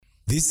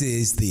This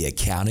is the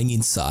Accounting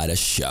Insider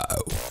Show.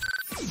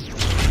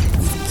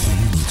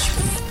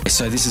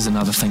 So this is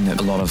another thing that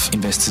a lot of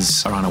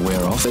investors are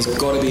unaware of. There's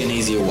got to be an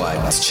easier way.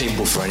 It's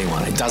achievable for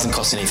anyone. It doesn't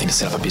cost anything to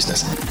set up a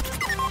business.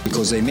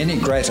 Because there are many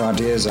great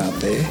ideas out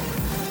there,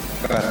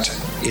 but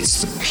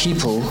it's the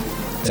people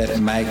that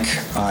make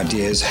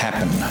ideas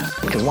happen.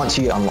 Because once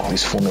you unlock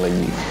this formula,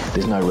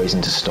 there's no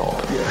reason to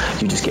stop.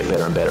 You just get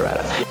better and better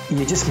at it.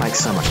 You just make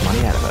so much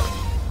money out of it.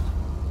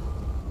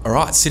 All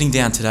right, sitting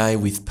down today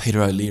with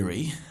Peter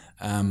O'Leary.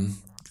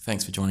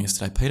 Thanks for joining us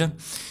today, Peter.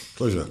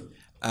 Pleasure.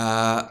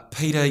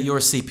 Peter, you're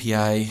a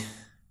CPA.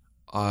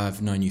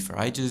 I've known you for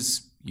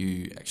ages.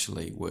 You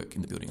actually work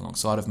in the building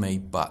alongside of me,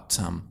 but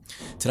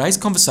today's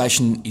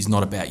conversation is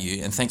not about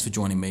you, and thanks for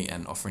joining me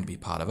and offering to be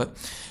part of it.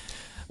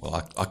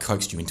 Well, I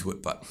coaxed you into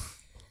it, but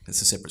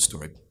it's a separate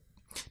story.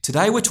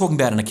 Today we're talking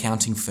about an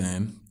accounting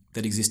firm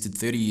that existed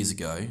 30 years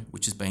ago,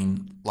 which has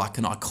been like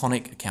an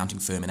iconic accounting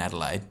firm in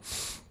Adelaide.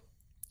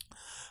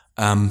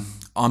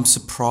 I'm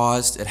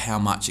surprised at how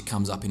much it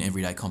comes up in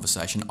everyday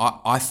conversation.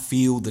 I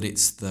feel that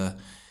it's the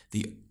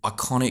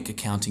iconic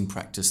accounting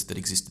practice that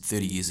existed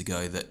 30 years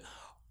ago that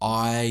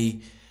I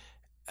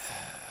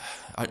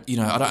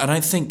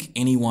don't think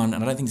anyone,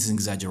 and I don't think this is an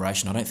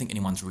exaggeration, I don't think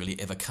anyone's really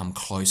ever come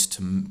close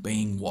to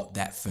being what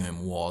that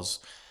firm was.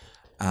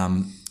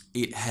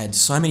 It had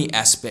so many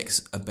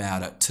aspects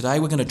about it. Today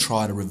we're going to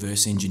try to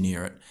reverse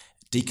engineer it,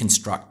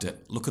 deconstruct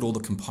it, look at all the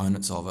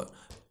components of it,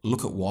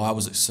 look at why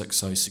was it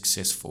so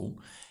successful,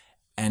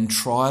 and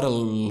try to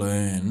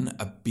learn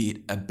a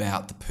bit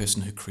about the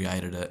person who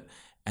created it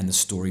and the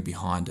story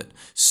behind it.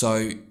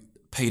 So,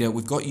 Peter,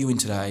 we've got you in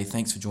today.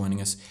 Thanks for joining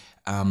us.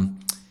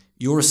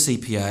 You're a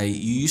CPA.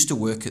 You used to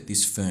work at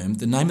this firm.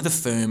 The name of the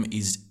firm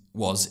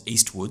was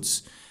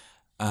Eastwoods.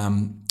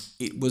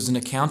 It was an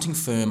accounting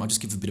firm. I'll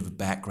just give a bit of a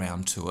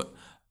background to it.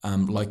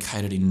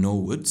 Located in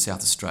Norwood,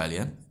 South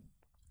Australia.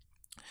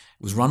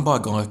 It was run by a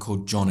guy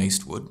called John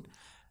Eastwood.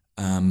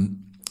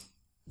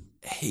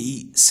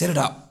 He set it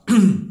up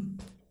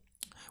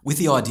with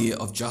the idea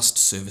of just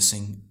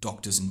servicing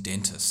doctors and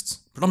dentists,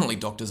 predominantly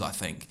doctors, I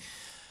think.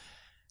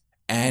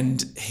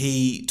 And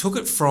he took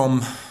it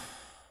from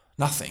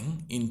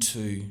nothing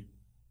into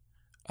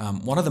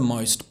one of the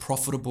most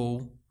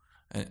profitable,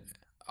 I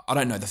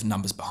don't know the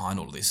numbers behind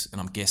all of this, and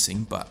I'm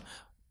guessing, but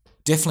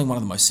definitely one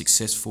of the most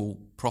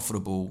successful,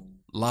 profitable,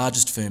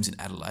 largest firms in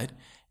Adelaide,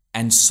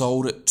 and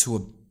sold it to a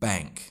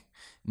bank.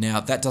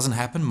 Now, that doesn't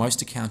happen.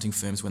 Most accounting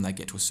firms, when they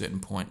get to a certain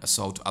point, are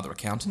sold to other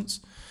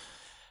accountants.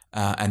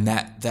 And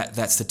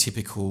that's the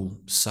typical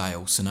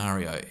sale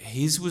scenario.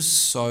 His was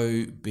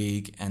so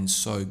big and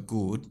so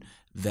good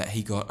that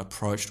he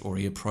approached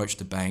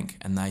the bank,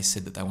 and they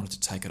said that they wanted to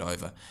take it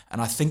over.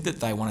 And I think that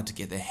they wanted to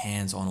get their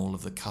hands on all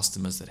of the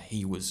customers that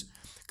he was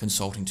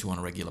consulting to on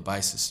a regular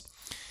basis.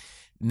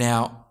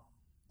 Now,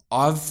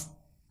 I'm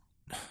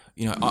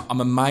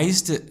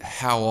amazed at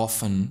how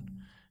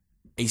often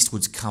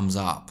Eastwoods comes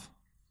up.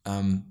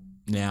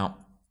 Now,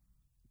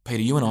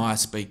 Peter, you and I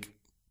speak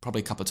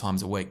probably a couple of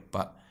times a week,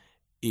 but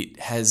the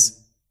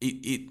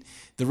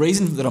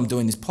reason that I'm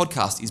doing this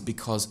podcast is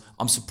because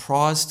I'm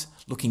surprised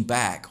looking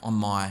back on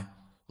my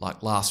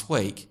last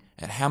week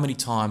at how many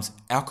times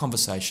our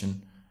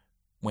conversation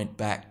went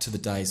back to the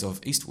days of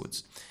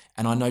Eastwoods.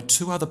 And I know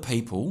two other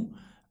people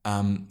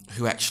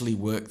who actually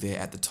worked there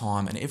at the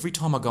time, and every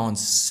time I go and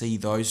see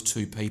those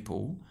two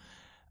people,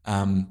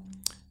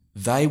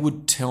 they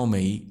would tell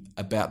me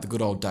about the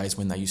good old days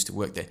when they used to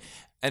work there.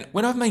 And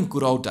when I mean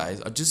good old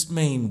days, I just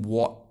mean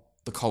what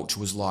the culture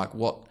was like,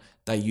 what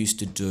they used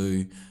to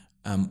do,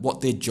 what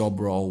their job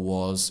role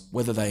was,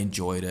 whether they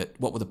enjoyed it,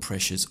 what were the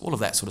pressures, all of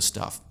that sort of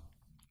stuff.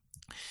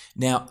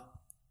 Now,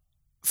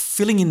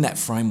 filling in that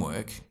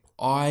framework,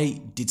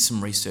 I did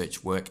some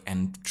research work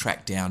and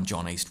tracked down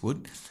John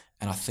Eastwood,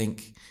 and I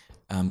think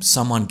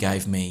someone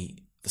gave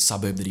me the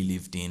suburb that he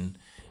lived in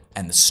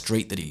and the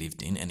street that he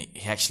lived in, and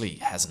he actually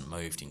hasn't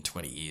moved in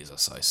 20 years or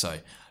so. So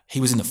he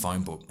was in the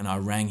phone book, and I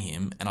rang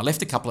him, and I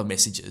left a couple of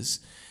messages,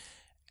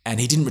 and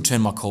he didn't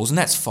return my calls, and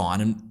that's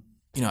fine. And,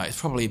 it's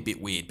probably a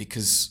bit weird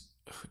because,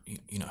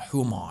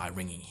 who am I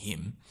ringing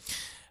him?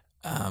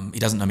 He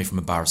doesn't know me from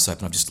a bar of soap,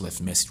 and I've just left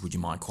a message, would you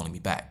mind calling me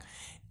back?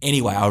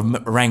 Anyway, I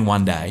rang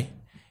one day,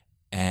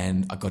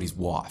 and I got his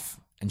wife,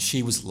 and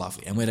she was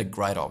lovely, and we had a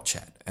great old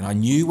chat. And I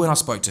knew when I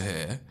spoke to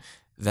her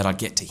that I'd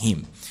get to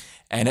him.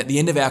 And at the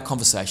end of our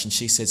conversation,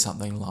 she said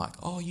something like,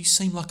 "Oh, you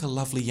seem like a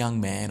lovely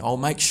young man. I'll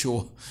make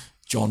sure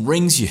John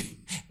rings you."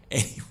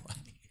 Anyway,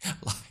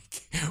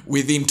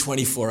 within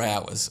 24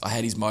 hours, I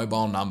had his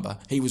mobile number.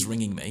 He was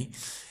ringing me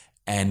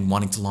and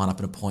wanting to line up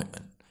an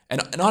appointment.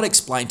 And I'd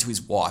explained to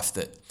his wife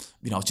that,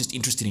 I was just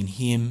interested in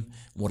him,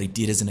 what he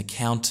did as an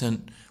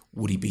accountant.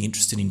 Would he be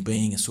interested in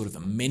being a sort of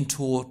a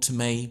mentor to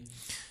me?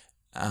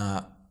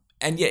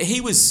 And yeah,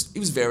 he was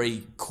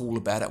very cool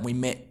about it. We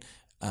met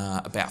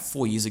about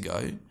 4 years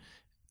ago,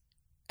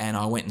 and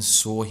I went and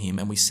saw him,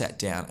 and we sat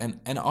down,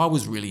 and I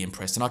was really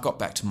impressed. And I got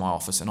back to my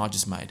office, and I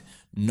just made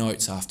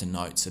notes after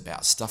notes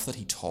about stuff that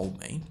he told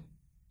me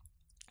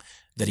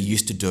that he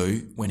used to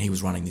do when he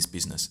was running this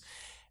business.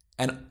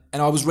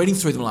 And I was reading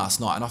through them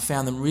last night, and I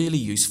found them really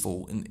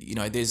useful. And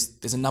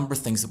there's a number of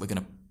things that we're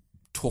going to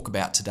talk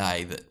about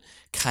today that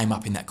came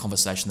up in that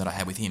conversation that I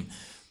had with him.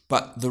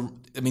 But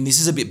this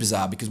is a bit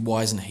bizarre because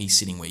why isn't he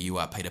sitting where you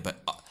are, Peter?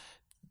 But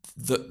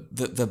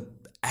the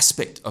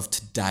aspect of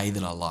today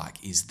that I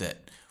like is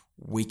that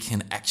we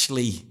can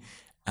actually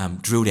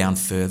drill down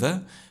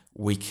further.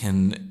 We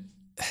can,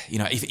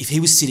 if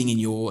he was sitting in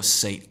your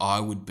seat, I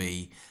would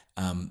be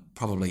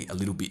probably a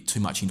little bit too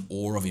much in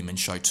awe of him and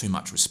show too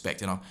much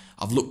respect. And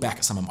I've looked back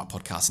at some of my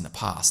podcasts in the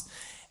past,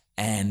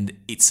 and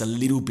it's a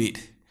little bit,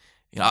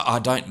 I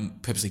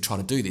don't purposely try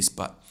to do this,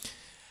 but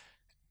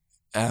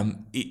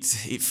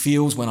it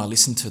feels when I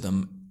listen to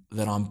them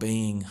that I'm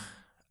being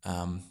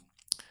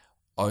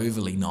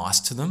overly nice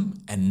to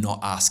them and not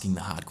asking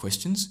the hard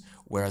questions.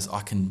 Whereas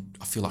I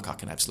feel like I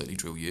can absolutely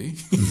drill you,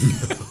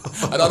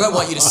 and I don't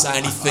want you to say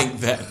anything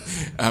that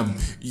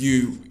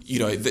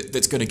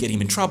that's going to get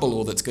him in trouble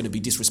or that's going to be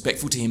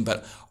disrespectful to him.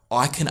 But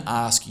I can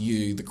ask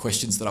you the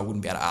questions that I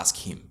wouldn't be able to ask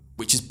him,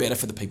 which is better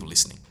for the people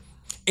listening.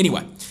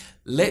 Anyway,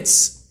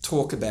 let's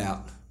talk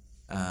about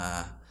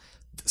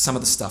some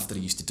of the stuff that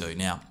he used to do.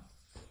 Now,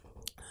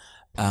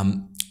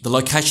 the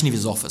location of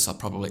his office, I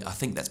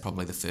think that's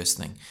probably the first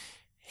thing.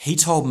 He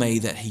told me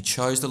that he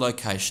chose the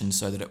location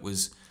so that it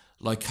was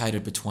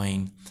located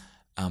between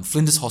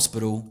Flinders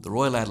Hospital, the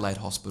Royal Adelaide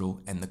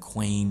Hospital, and the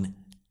Queen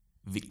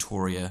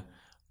Victoria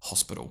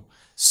Hospital.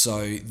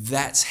 So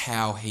that's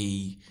how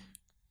he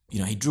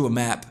drew a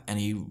map and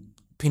he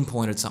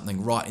pinpointed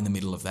something right in the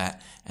middle of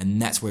that,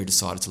 and that's where he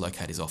decided to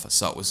locate his office.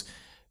 So it was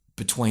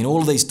between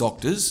all of these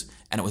doctors,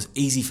 and it was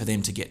easy for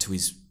them to get to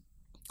his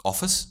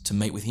office to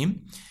meet with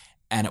him,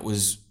 and it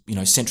was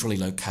centrally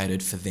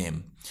located for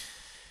them.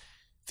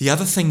 The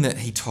other thing that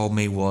he told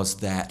me was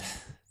that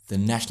the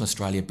National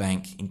Australia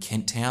Bank in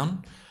Kent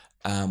Town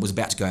was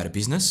about to go out of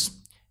business.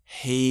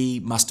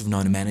 He must have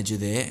known a manager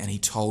there, and he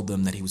told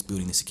them that he was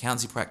building this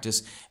accountancy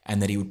practice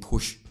and that he would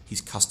push his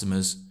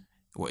customers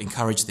or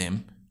encourage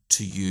them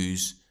to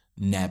use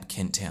NAB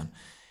Kent Town.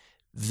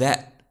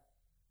 That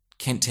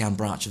Kent Town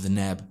branch of the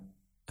NAB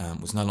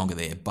was no longer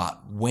there,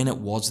 but when it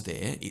was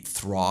there, it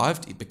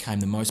thrived. It became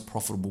the most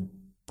profitable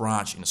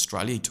branch in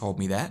Australia. He told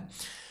me that.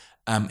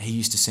 He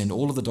used to send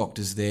all of the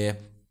doctors there,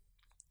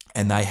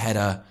 and they had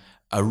a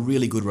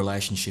really good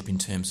relationship in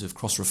terms of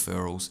cross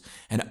referrals.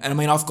 And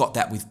I've got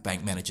that with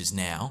bank managers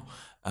now.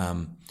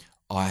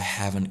 I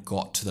haven't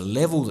got to the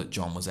level that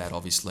John was at,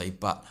 obviously,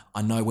 but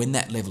I know when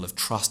that level of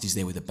trust is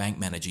there with a bank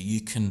manager,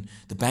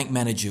 the bank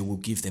manager will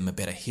give them a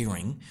better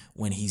hearing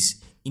when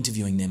he's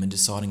interviewing them and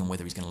deciding on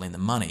whether he's going to lend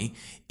them money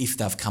if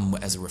they've come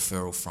as a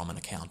referral from an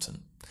accountant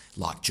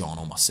like John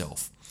or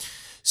myself.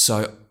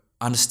 So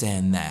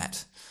understand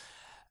that.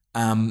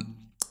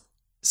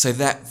 So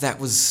that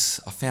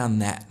was, I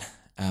found that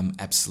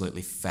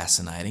absolutely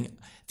fascinating.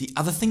 The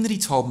other thing that he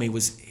told me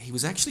was he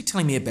was actually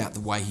telling me about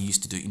the way he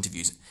used to do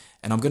interviews.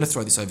 And I'm going to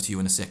throw this over to you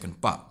in a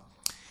second, but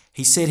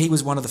he said he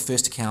was one of the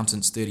first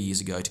accountants 30 years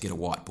ago to get a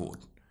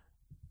whiteboard.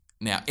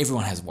 Now,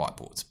 everyone has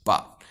whiteboards,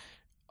 but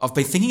I've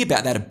been thinking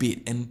about that a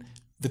bit, and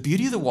the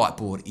beauty of the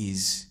whiteboard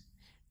is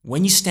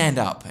when you stand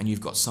up and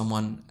you've got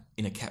someone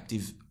in a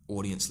captive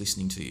audience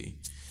listening to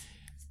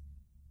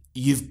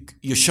you,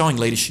 you're showing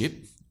leadership,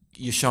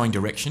 you're showing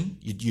direction,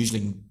 you're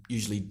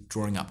usually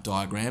drawing up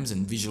diagrams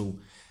and visual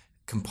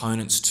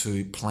components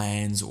to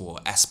plans or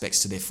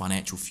aspects to their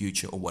financial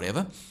future or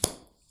whatever.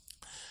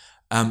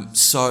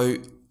 So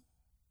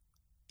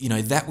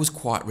that was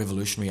quite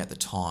revolutionary at the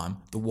time.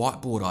 The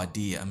whiteboard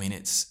idea,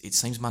 it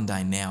seems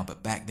mundane now,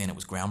 but back then it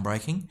was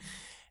groundbreaking.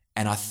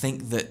 And I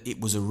think that it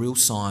was a real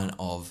sign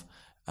of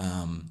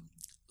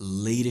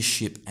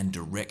leadership and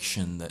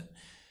direction that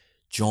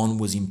John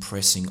was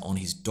impressing on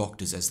his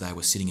doctors as they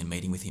were sitting and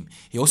meeting with him.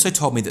 He also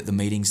told me that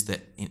the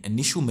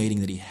initial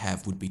meeting that he'd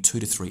have would be 2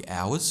 to 3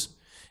 hours.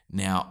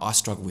 Now, I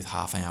struggle with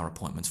half-hour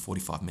appointments,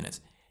 45 minutes.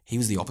 He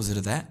was the opposite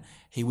of that.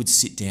 He would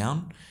sit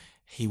down,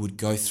 he would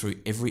go through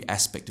every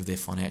aspect of their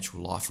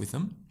financial life with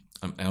them.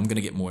 And I'm going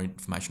to get more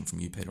information from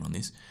you, Peter, on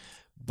this.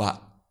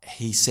 But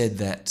he said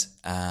that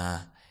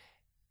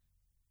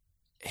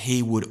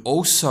he would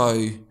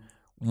also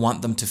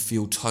want them to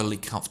feel totally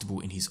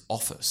comfortable in his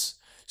office.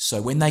 So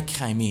when they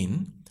came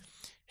in,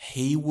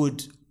 he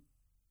would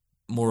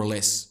more or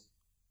less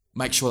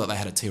make sure that they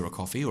had a tea or a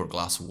coffee or a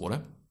glass of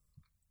water.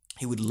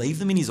 He would leave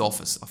them in his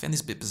office. I found this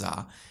a bit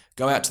bizarre.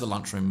 Go out to the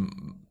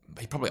lunchroom.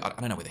 I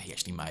don't know whether he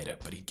actually made it,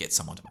 but he'd get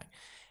someone to make.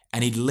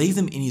 And he'd leave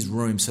them in his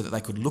room so that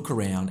they could look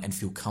around and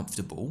feel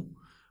comfortable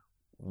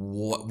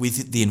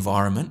with the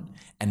environment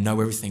and know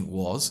everything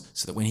was,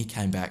 so that when he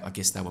came back, I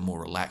guess they were more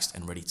relaxed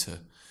and ready to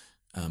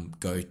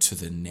go to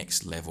the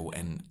next level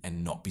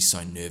and not be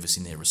so nervous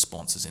in their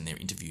responses in their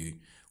interview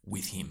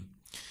with him.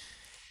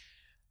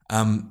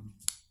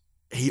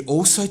 He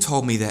also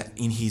told me that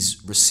in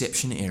his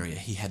reception area,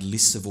 he had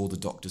lists of all the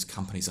doctors'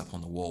 companies up on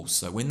the wall.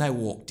 So when they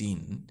walked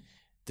in,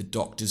 the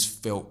doctors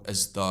felt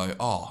as though,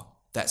 oh,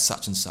 that's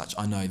such and such,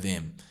 I know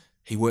them.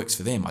 He works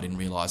for them, I didn't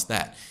realise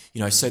that.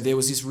 So there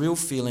was this real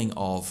feeling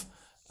of,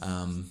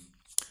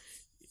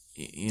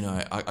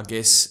 I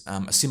guess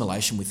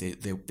assimilation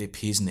with their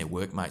peers and their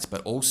workmates,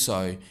 but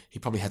also he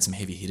probably had some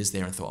heavy hitters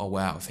there and thought, oh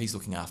wow, if he's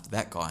looking after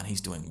that guy and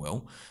he's doing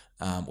well,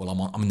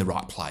 I'm in the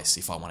right place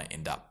if I want to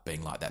end up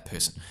being like that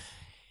person.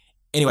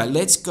 Anyway,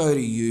 let's go to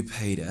you,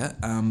 Peter.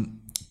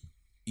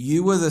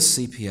 You were the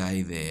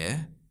CPA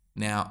there.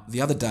 Now,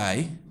 the other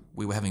day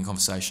we were having a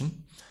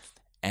conversation,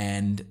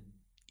 and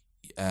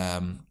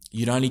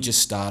you'd only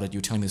just started. You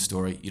were telling me the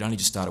story. You'd only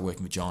just started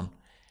working with John,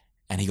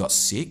 and he got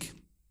sick.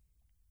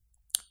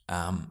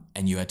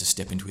 And you had to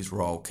step into his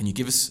role. Can you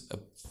give us a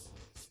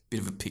bit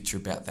of a picture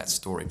about that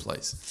story,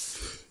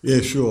 please? Yeah,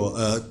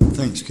 sure.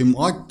 Thanks, Kim.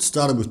 I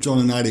started with John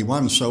in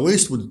 81. So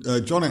Eastwood,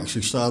 John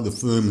actually started the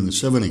firm in the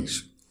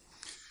 70s.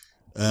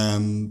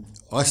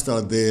 I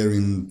started there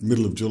in the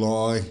middle of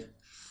July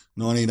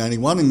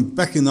 1981. And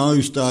back in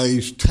those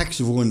days, tax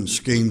avoidance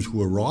schemes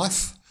were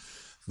rife.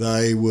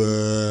 They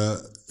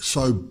were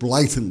so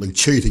blatantly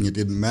cheating it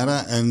didn't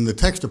matter, and the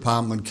tax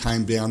department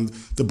came down.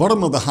 The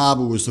bottom of the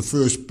harbour was the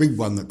first big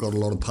one that got a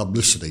lot of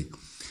publicity.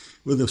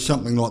 With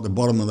something like the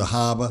bottom of the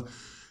harbour,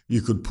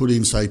 you could put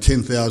in, say,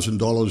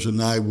 $10,000 and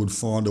they would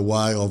find a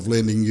way of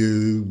lending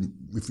you,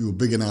 if you were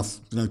big enough,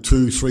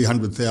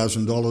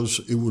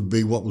 $200,000-$300,000, it would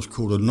be what was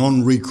called a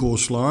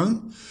non-recourse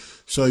loan.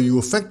 So you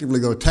effectively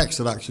got a tax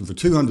deduction for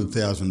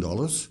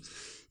 $200,000.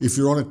 If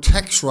you're on a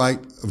tax rate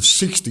of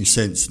 60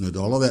 cents in the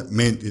dollar, that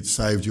meant it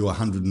saved you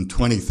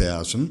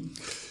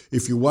 $120,000.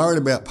 If you're worried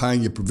about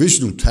paying your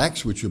provisional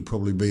tax, which would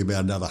probably be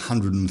about another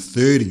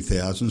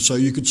 $130,000, so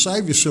you could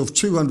save yourself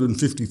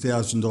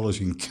 $250,000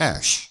 in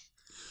cash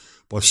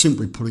by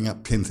simply putting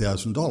up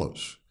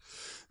 $10,000.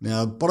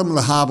 Now, bottom of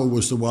the harbour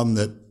was the one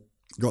that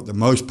got the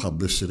most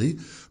publicity,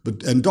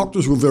 and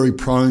doctors were very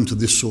prone to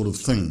this sort of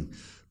thing.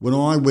 When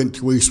I went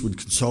to Eastwood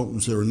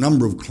Consultants, there were a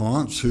number of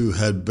clients who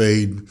had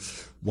been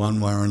one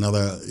way or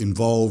another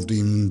involved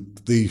in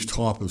these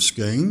type of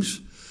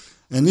schemes.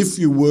 And if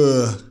you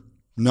were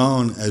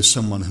known as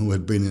someone who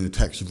had been in a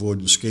tax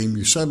avoidance scheme,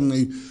 you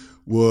suddenly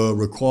were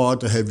required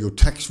to have your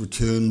tax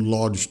return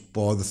lodged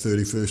by the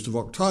 31st of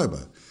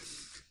October.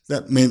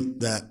 That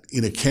meant that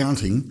in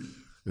accounting,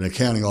 an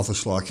accounting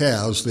office like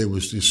ours, there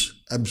was this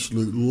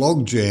absolute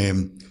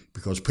logjam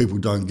because people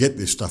don't get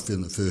this stuff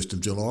in the 1st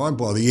of July.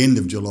 By the end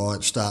of July,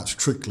 it starts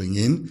trickling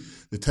in.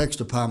 The tax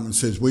department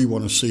says, we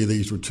want to see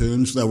these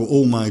returns. They were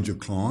all major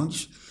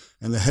clients,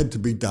 and they had to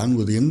be done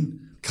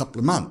within a couple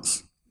of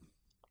months.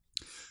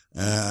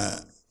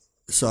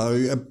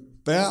 So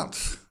about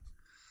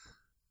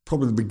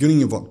probably the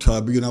beginning of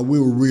October, we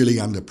were really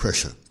under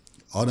pressure.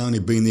 I'd only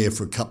been there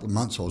for a couple of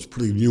months. I was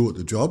pretty new at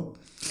the job.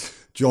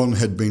 John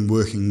had been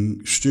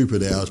working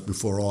stupid hours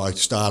before I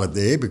started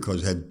there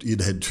because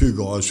he'd had two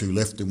guys who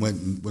left and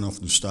went off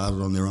and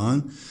started on their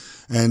own.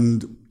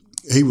 And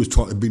he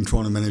had been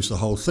trying to manage the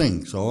whole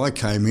thing. So I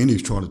came in,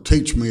 he's trying to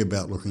teach me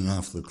about looking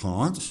after the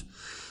clients.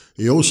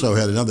 He also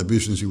had another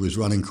business he was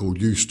running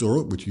called You Store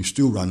It, which he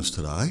still runs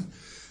today.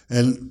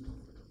 And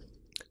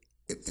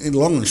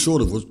long and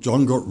short of it was,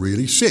 John got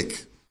really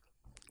sick.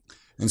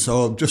 And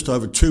so just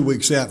over 2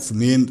 weeks out from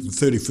the end, the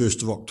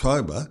 31st of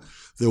October,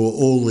 there were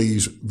all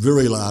these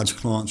very large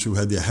clients who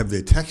had to have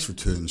their tax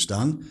returns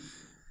done.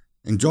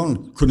 And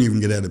John couldn't even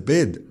get out of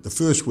bed. The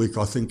first week,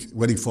 I think,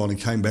 when he finally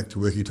came back to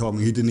work, he told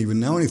me he didn't even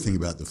know anything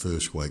about the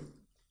first week.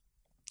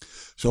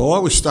 So I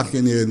was stuck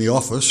in there in the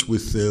office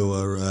with there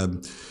were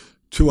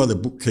two other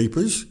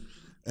bookkeepers,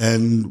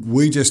 and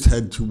we just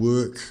had to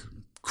work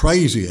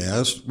crazy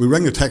hours. We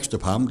rang the tax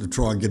department to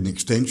try and get an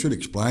extension,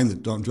 explain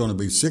that John had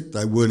been sick.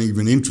 They weren't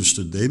even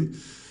interested then.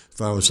 As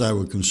far as they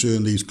were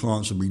concerned, these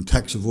clients had been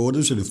tax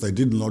avoiders, and if they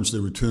didn't lodge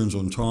their returns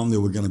on time, there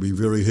were going to be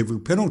very heavy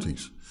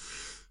penalties.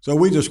 So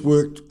we just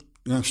worked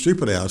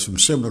stupid hours from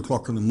 7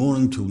 o'clock in the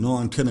morning till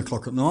 9, 10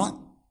 o'clock at night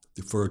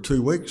for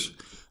 2 weeks,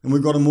 and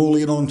we got them all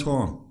in on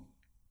time.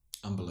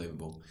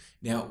 Unbelievable.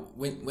 Now,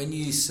 when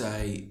you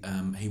say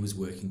he was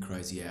working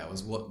crazy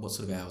hours, what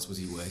sort of hours was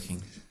he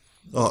working?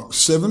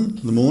 7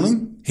 in the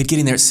morning. He'd get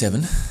in there at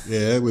 7?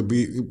 Yeah, we'd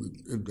be,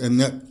 and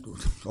that,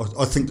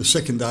 I think the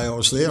second day I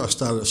was there, I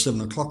started at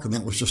 7 o'clock, and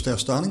that was just our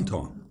starting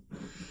time.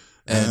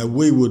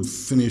 We would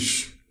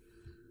finish.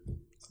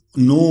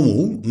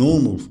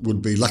 Normal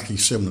would be lucky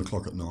 7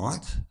 o'clock at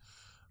night,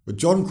 but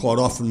John quite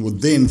often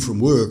would then, from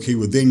work, he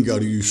would then go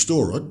to You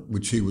Store It,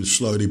 which he was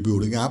slowly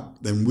building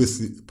up. Then with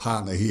the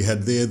partner he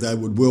had there, they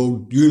would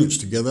weld units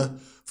together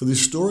for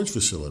this storage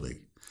facility.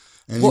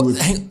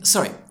 And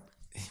sorry,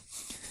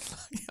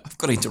 I've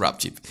got to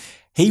interrupt you.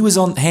 He was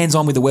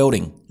hands-on with the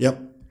welding.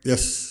 Yep,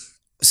 yes.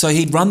 So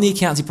he'd run the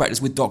accountancy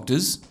practice with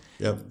doctors,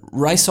 yep,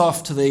 race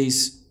off to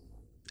these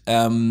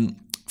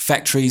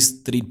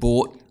factories that he'd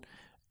bought,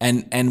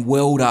 and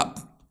weld up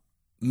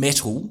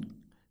metal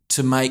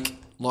to make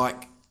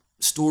like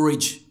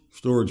storage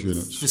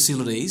units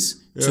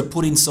facilities to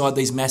put inside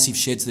these massive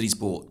sheds that he's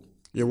bought.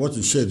 Yeah, it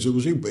wasn't sheds. It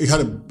was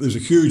there's a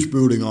huge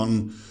building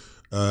on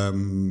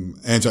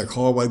Anzac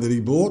Highway that he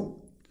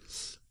bought,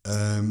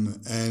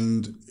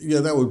 And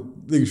they were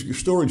these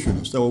storage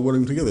units. They were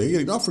working together.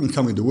 He'd often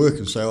come into work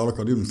and say, "Oh, look,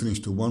 I didn't finish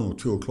till 1 or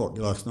 2 o'clock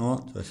last night."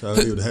 So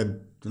he would have had,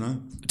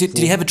 Did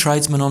he have a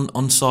tradesman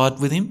on side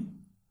with him?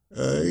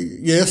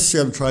 Yes, he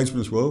had a tradesman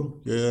as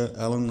well. Yeah,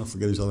 Alan. I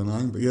forget his other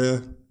name, but yeah,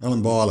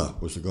 Alan Byler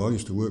was the guy who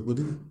used to work with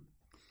him.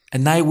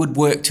 And they would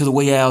work till the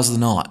wee hours of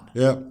the night.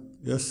 Yeah.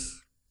 Yes.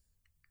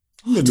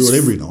 He didn't do it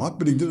every night,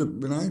 but he did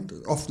it,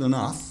 often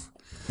enough.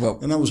 Well,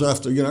 and that was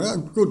after, a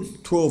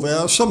good 12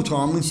 hours.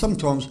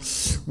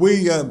 Sometimes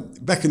we,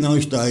 back in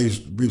those days,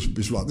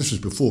 was like, this is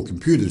before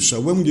computers, so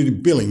when we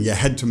did billing, you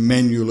had to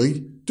manually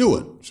do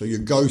it. So you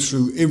go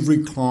through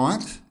every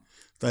client.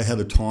 They had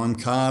a time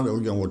card,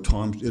 what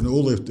times, and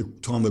all the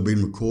time had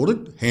been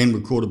recorded, hand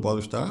recorded by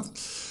the staff.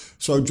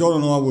 So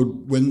John and I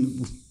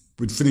when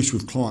we'd finish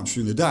with clients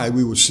during the day,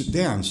 we would sit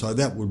down. So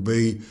that would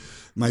be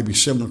maybe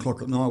 7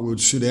 o'clock at night, we would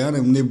sit down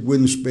and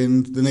then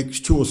spend the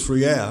next 2 or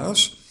 3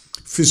 hours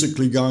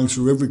physically going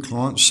through every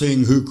client,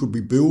 seeing who could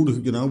be billed,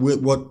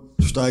 what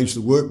stage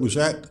the work was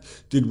at,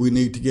 did we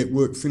need to get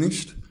work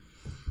finished.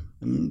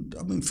 And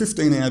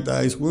 15-hour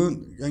days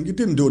and you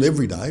didn't do it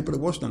every day, but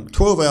it wasn't.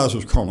 12 hours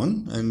was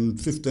common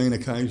and 15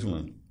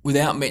 occasionally.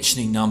 Without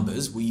mentioning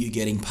numbers, were you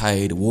getting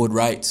paid award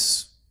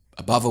rates,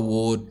 above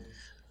award?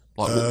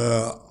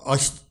 I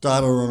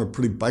started on a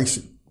pretty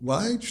basic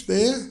wage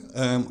there.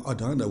 I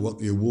don't know what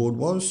the award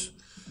was.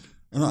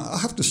 And I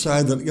have to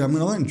say that,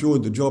 I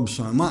enjoyed the job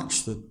so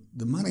much that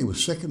the money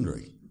was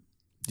secondary.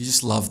 You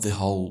just loved the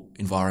whole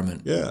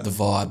environment, the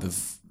vibe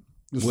of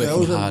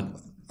working hard.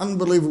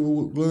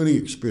 Unbelievable learning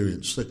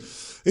experience. The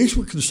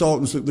Eastwood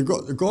Consultants,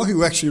 the guy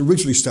who actually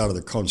originally started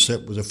the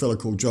concept was a fellow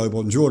called Joe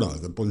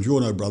Bongiorno, the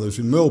Bongiorno brothers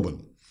in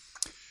Melbourne.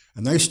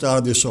 And they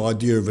started this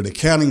idea of an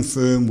accounting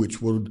firm which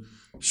would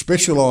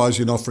specialise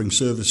in offering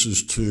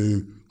services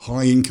to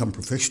high-income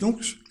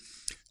professionals.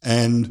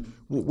 And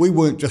we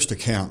weren't just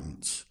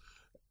accountants.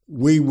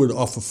 We would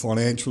offer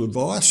financial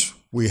advice.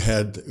 We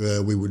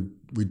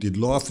did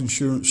life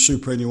insurance,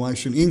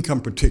 superannuation,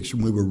 income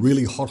protection. We were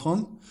really hot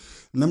on.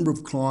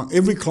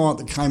 Every client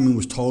that came in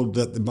was told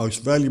that the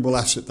most valuable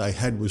asset they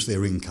had was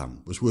their income.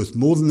 It was worth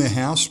more than their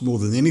house, more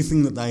than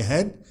anything that they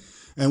had,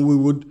 and we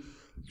would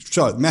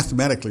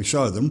mathematically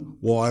show them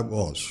why it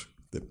was.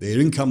 That their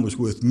income was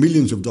worth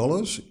millions of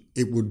dollars.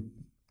 It would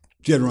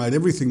generate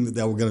everything that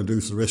they were going to do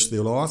for the rest of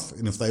their life,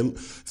 and if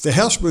their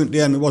house burnt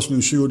down and it wasn't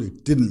insured,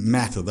 it didn't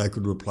matter. They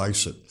could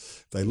replace it.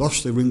 If they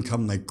lost their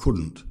income, they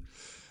couldn't.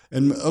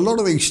 And a lot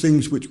of these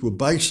things which were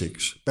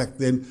basics back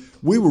then,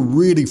 we were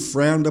really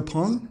frowned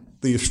upon.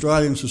 The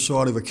Australian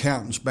Society of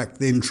Accountants back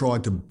then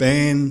tried to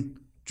ban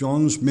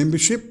John's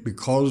membership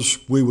because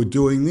we were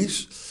doing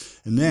this.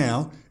 And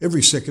now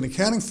every second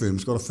accounting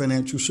firm's got a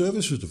financial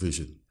services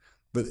division.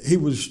 But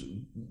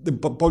the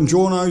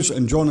Bongiornos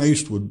and John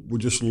Eastwood were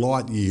just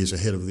light years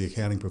ahead of the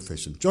accounting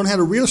profession. John had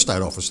a real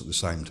estate office at the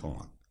same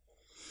time.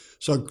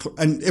 So,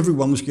 and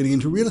everyone was getting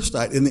into real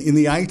estate. In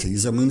the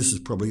 80s, this is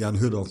probably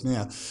unheard of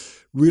now,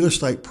 real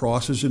estate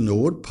prices in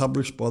Nord,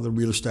 published by the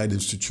Real Estate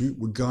Institute,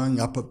 were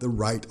going up at the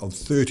rate of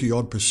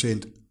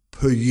 30-odd%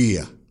 per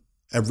year,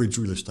 average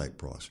real estate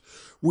price.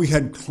 We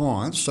had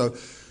clients,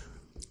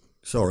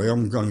 sorry,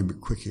 I'm going a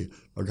bit quick here.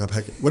 I'll go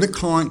back. When a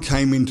client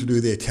came in to do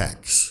their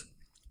tax,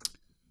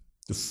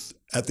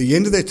 at the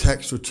end of their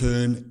tax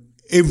return,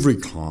 every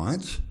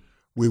client,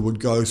 we would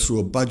go through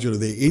a budget of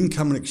their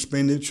income and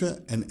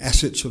expenditure and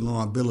assets and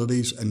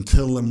liabilities and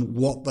tell them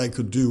what they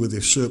could do with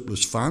their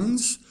surplus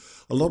funds.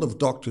 A lot of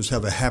doctors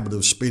have a habit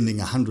of spending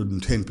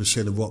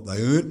 110% of what they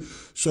earn,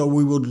 so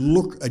we would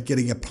look at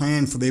getting a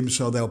plan for them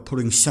so they were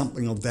putting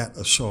something of that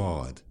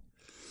aside.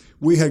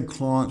 We had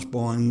clients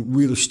buying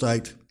real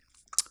estate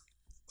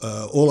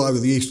all over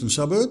the eastern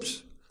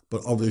suburbs,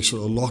 but obviously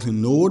a lot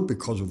in Nord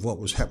because of what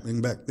was happening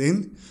back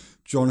then.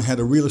 John had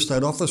a real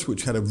estate office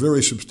which had a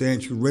very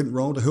substantial rent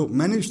roll to help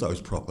manage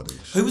those properties.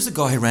 Who was the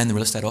guy who ran the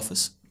real estate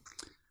office?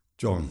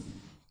 John.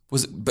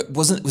 Was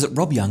it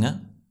Rob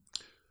Younger?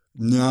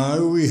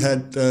 No, we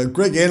had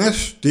Greg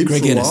Ennis did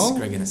Greg for Ennis, a while.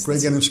 Greg Ennis.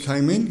 Greg Ennis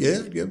came in,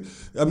 yeah.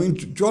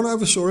 John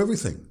oversaw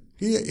everything.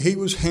 He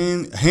was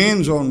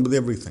hands-on with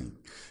everything.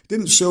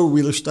 Didn't sell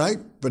real estate,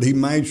 but he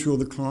made sure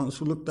the clients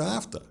were looked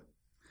after.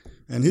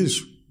 And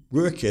his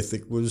work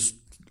ethic was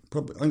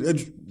probably,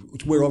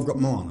 it's where I've got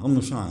mine. I'm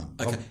the same.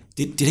 Okay.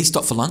 Did he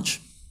stop for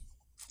lunch?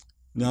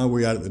 No,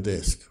 we ate at the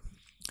desk.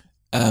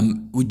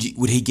 Would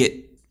he get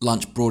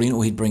lunch brought in,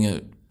 or he'd bring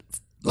a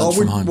lunch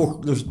from home?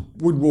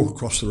 We'd walk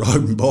across the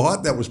road and buy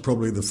it. That was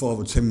probably the 5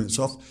 or 10 minutes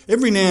off.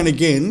 Every now and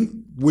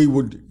again, we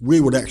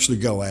would actually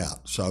go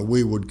out. So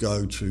we would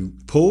go to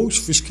Paul's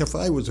Fish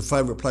Cafe, was a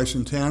favourite place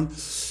in town.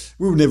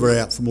 We were never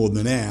out for more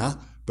than an hour,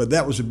 but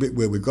that was a bit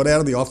where we got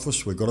out of the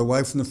office, we got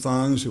away from the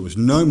phones, there was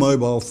no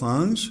mobile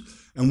phones,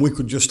 and we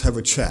could just have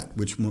a chat,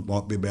 which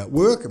might be about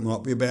work, it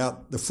might be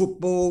about the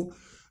football,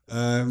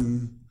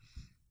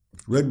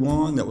 red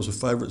wine, that was a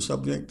favourite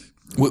subject.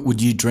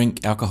 Would you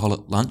drink alcohol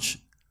at lunch?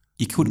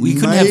 You couldn't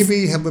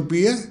Maybe have a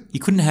beer. You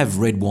couldn't have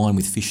red wine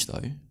with fish,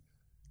 though.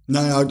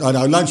 No,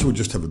 lunch we'd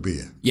just have a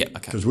beer. Yeah, okay.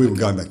 Because we were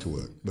going back to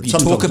work. But You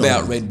talk sometimes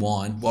about red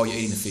wine while you're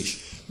eating the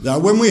fish. Now,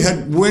 when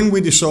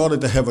we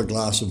decided to have a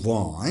glass of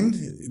wine,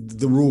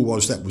 the rule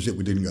was that was it.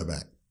 We didn't go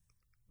back.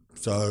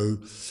 So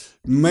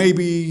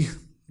maybe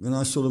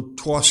sort of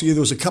twice a year.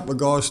 There was a couple of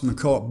guys in the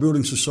Co-op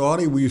Building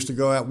Society we used to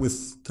go out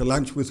to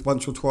lunch with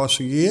once or twice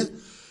a year.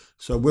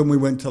 So when we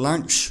went to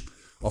lunch,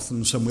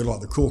 often somewhere like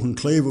the Cork and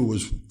Cleaver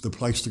was the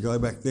place to go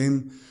back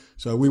then.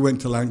 So we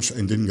went to lunch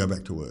and didn't go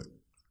back to work.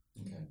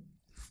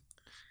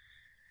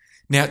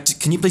 Now,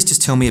 can you please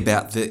just tell me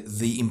about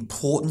the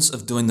importance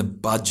of doing the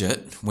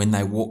budget when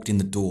they walked in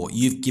the door?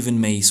 You've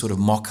given me sort of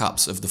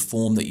mock-ups of the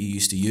form that you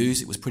used to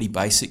use. It was pretty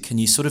basic. Can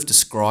you sort of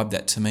describe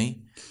that to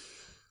me?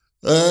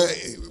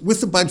 With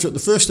the budget, the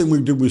first thing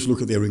we did was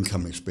look at their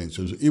income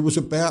expenses. It was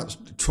about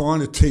trying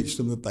to teach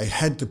them that they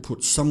had to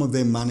put some of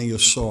their money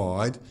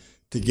aside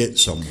to get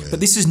somewhere. But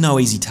this is no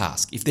easy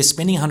task. If they're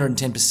spending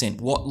 110%,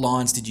 what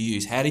lines did you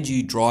use? How did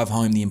you drive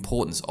home the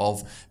importance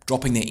of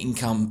dropping their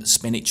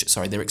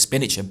their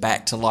expenditure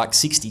back to like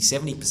 60,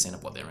 70%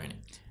 of what they're earning?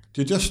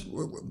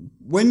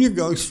 When you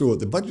go through it,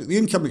 the budget, the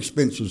income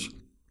expenses,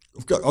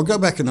 I'll go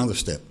back another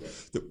step.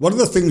 One of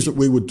the things that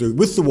we would do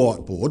with the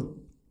whiteboard,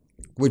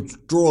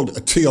 we'd draw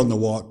a T on the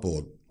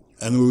whiteboard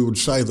and we would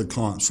say to the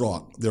clients,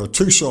 right, there are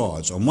two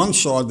sides. On one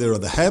side there are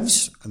the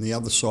haves and the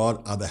other side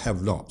are the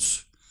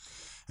have-nots.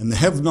 And the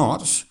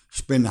have-nots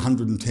spend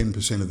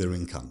 110% of their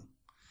income.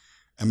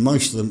 And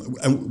most of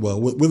them,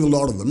 with a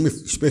lot of them,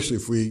 especially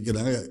if we,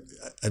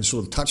 had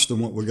sort of touched on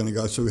what we're going to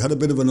go through, we had a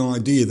bit of an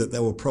idea that they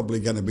were probably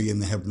going to be in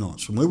the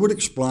have-nots. And we would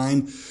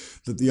explain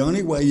that the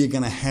only way you're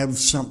going to have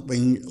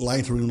something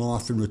later in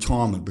life in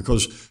retirement,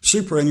 because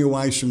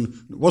superannuation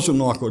wasn't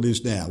like what it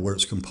is now, where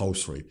it's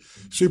compulsory.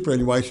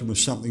 Superannuation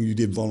was something you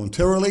did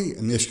voluntarily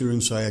unless you're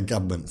in, say, a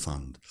government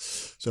fund.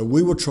 So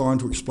we were trying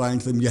to explain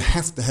to them, you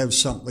have to have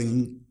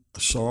something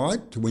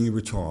aside to when you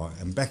retire.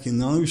 And back in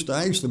those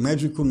days, the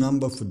magical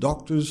number for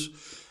doctors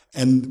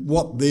and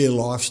what their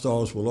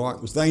lifestyles were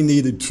like was they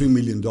needed $2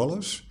 million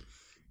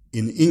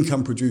in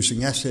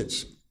income-producing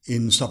assets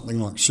in something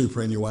like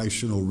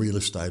superannuation or real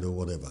estate or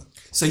whatever.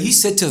 So you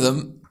said to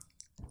them,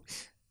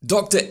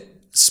 Dr.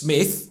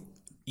 Smith,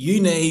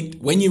 you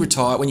need, when you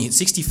retire, when you hit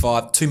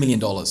 65, $2 million.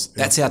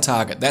 That's our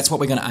target. That's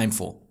what we're going to aim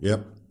for.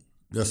 Yep.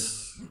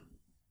 Yes.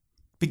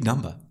 Big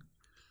number.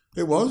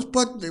 It was,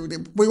 but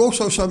we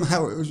also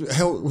somehow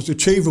how it was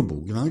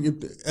achievable,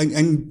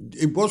 and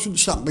it wasn't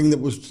something that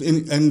was.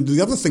 And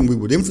the other thing we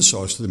would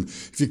emphasise to them: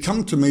 if you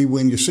come to me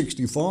when you're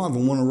 65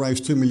 and want to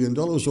raise $2 million,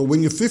 or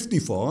when you're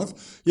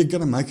 55, you're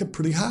going to make it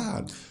pretty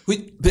hard.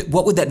 But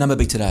what would that number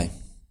be today?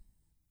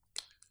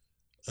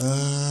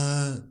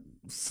 For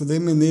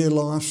them in their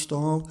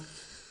lifestyle,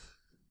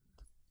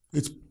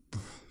 it's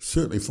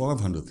certainly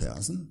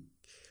 500,000.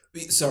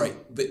 Certainly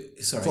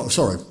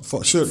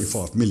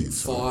 $5 million.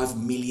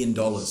 $5 million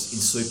in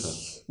super.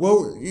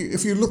 Well,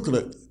 if you look at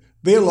it,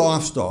 their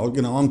lifestyle,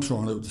 I'm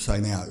trying to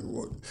say now,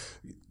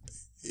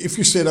 if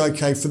you said,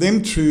 okay, for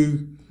them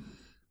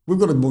we've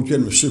got a more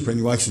generous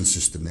superannuation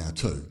system now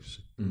too.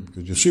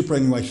 Because your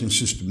superannuation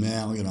system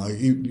now,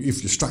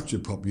 if you're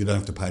structured properly, you don't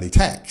have to pay any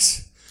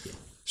tax. Yeah.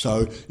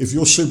 So if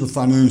your super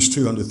fund earns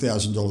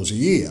 $200,000 a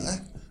year,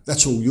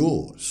 that's all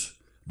yours.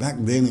 Back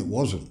then it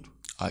wasn't.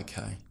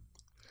 Okay.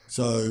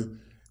 So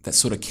that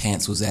sort of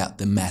cancels out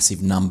the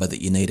massive number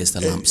that you need as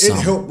the lump sum.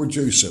 It helped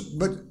reduce it.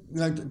 But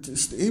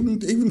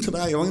even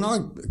today, I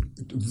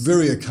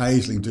very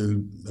occasionally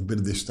do a bit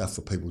of this stuff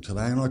for people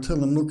today, and I tell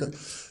them, look,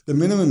 the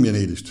minimum you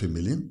need is $2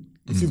 million.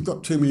 If you've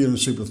got $2 million in a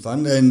super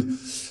fund, and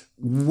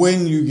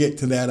when you get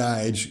to that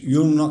age,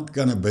 you're not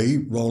going to be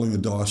rolling the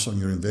dice on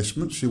your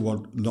investments. You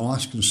want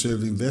nice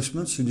conservative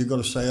investments, and you've got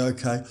to say,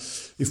 okay,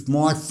 if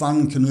my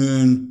fund can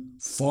earn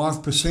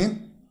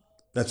 5%,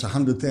 that's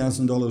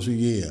 $100,000 a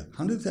year.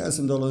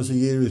 $100,000 a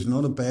year is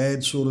not a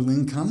bad sort of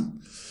income.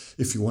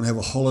 If you want to have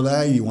a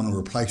holiday, you want to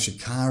replace your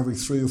car every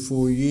 3 or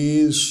 4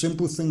 years,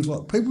 simple things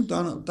like people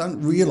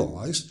don't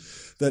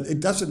realise that it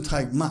doesn't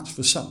take much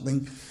for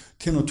something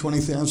 $10,000 or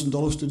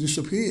 $20,000 to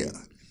disappear.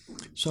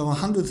 So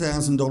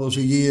 $100,000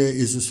 a year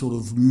is a sort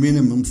of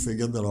minimum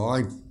figure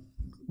that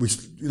we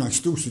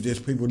still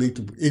suggest people need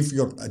to,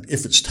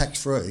 if it's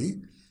tax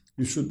free,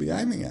 you should be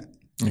aiming at.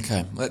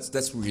 Okay,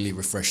 that's really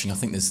refreshing. I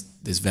think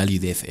there's value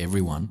there for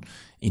everyone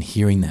in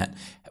hearing that.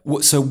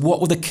 So what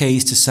were the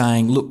keys to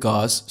saying, look,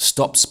 guys,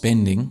 stop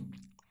spending,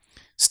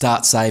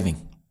 start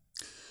saving?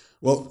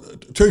 Well,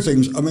 two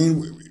things. I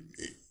mean,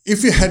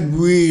 if you had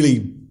really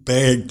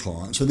bad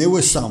clients, and there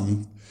were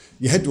some,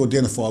 you had to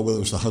identify whether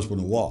it was the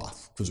husband or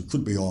wife, because it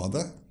could be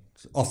either,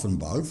 often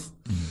both.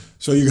 Mm-hmm.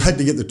 So you had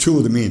to get the two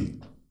of them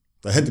in.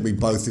 They had to be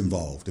both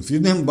involved. If you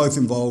didn't have them both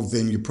involved,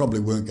 then you probably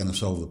weren't going to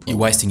solve the problem.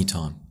 You're wasting your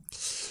time.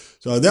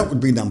 So that would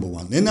be number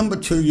one. Then number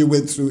two, you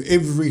went through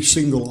every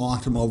single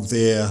item of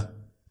their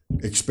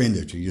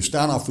expenditure. You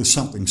start off with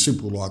something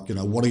simple like,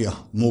 what are your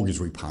mortgage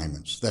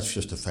repayments? That's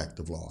just a fact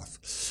of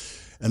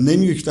life. And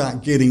then you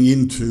start getting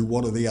into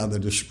what are the other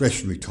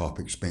discretionary type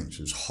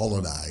expenses,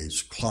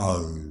 holidays,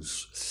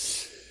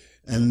 clothes.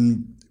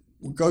 And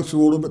we'll go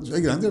through all of it.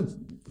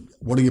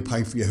 what are you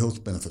paying for your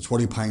health benefits? What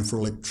are you paying for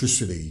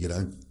electricity? You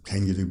know,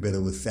 can you do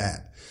better with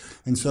that?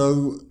 And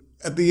so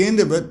at the end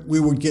of it, we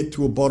would get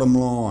to a bottom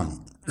line.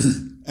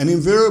 And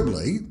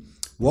invariably,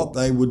 what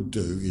they would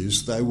do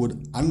is they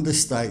would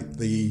understate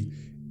the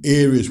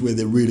areas where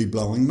they're really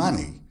blowing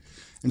money.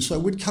 And so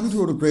we'd come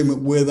to an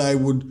agreement where they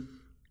would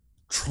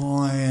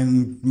try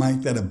and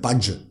make that a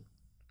budget.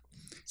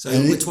 So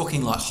we're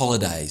talking like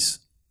holidays,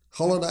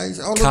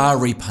 car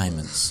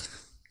repayments,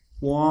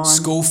 wine,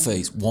 school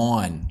fees,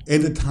 wine,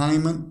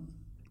 entertainment.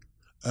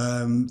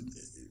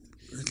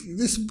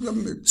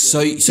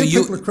 So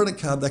people a credit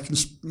card, they can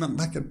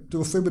do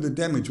a fair bit of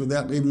damage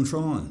without even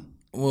trying.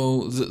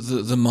 Well,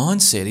 the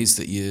mindset is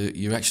that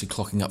you're actually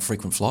clocking up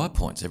frequent flyer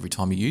points every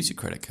time you use your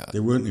credit card.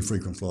 There weren't any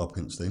frequent flyer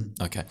points then.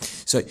 Okay,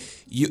 so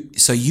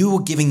you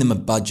were giving them a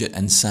budget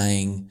and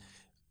saying,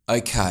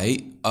 okay,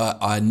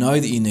 I know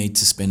that you need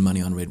to spend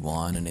money on red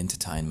wine and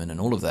entertainment and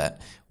all of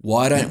that.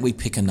 Why don't we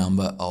pick a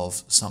number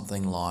of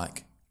something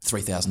like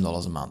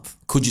 $3,000 a month?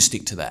 Could you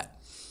stick to that?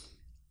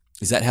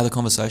 Is that how the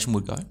conversation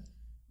would go?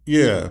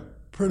 Yeah,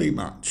 pretty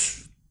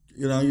much.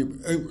 You know,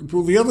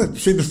 well,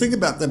 the thing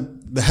about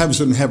the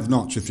haves and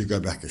have-nots, if you go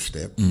back a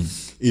step,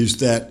 is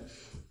that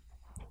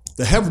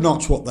the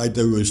have-nots, what they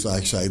do is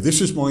they say, this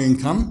is my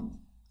income,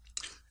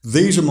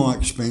 these are my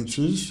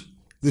expenses,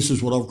 this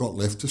is what I've got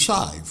left to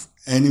save.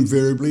 And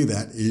invariably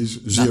that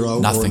is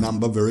zero or a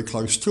number very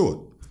close to it.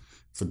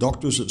 For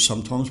doctors, it's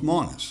sometimes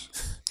minus.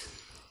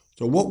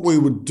 So what we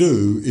would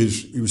do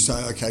is you would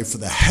say, okay, for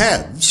the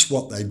haves,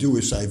 what they do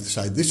is say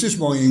this is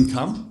my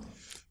income,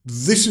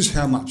 this is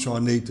how much I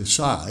need to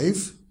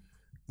save,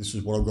 this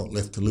is what I've got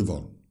left to live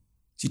on.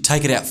 So you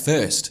take it out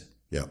first.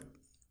 Yeah.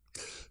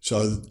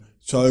 So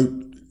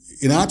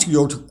in answer to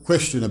your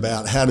question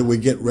about how do we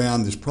get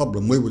round this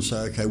problem, we would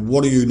say, okay,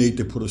 what do you need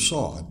to put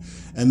aside?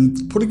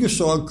 And putting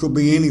aside could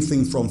be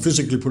anything from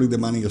physically putting the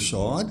money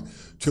aside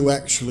to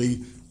actually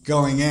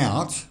going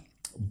out,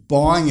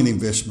 buying an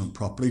investment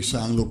property,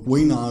 saying, look,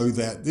 we know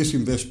that this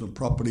investment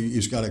property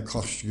is going to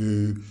cost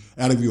you,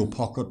 out of your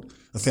pocket,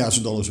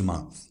 $1,000 a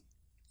month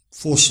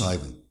for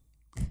saving.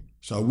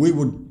 So we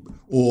would,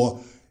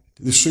 or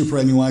the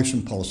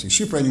superannuation policy.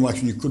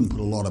 Superannuation you couldn't put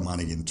a lot of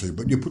money into,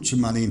 but you put some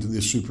money into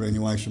this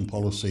superannuation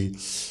policy,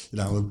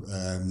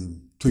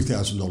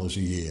 $2,000 a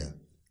year.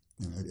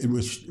 You know, it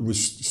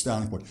was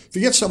starting point. If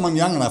you get someone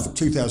young enough at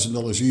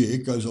 $2,000 a year,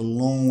 it goes a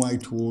long way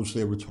towards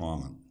their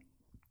retirement.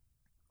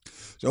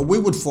 So we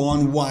would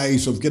find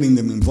ways of getting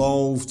them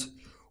involved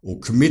or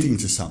committing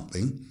to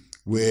something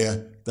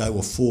where they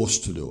were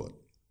forced to do it.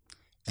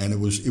 And it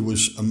was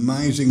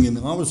amazing. And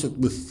I was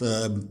with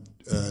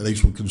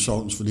Eastwood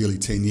Consultants for nearly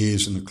 10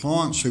 years, and the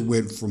clients who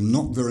went from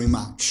not very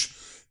much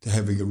to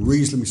having a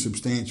reasonably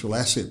substantial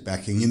asset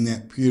backing in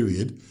that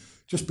period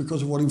just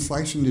because of what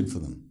inflation did for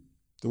them,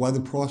 the way the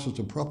prices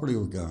of property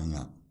were going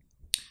up.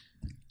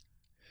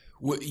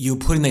 You're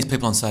putting these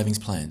people on savings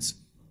plans?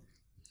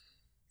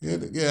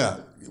 Yeah.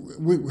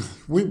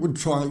 We would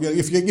try,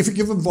 if you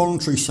give a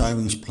voluntary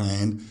savings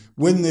plan,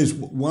 when there's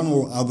one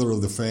or other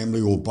of the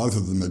family or both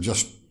of them are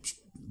just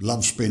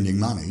love spending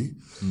money,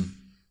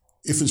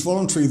 if it's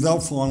voluntary, they'll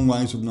find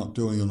ways of not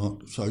doing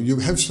it. So you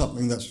have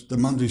something that's the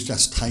money's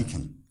just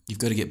taken. You've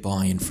got to get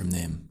buy-in from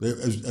them.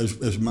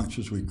 As much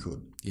as we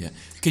could. Yeah.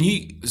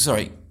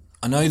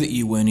 I know that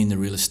you weren't in the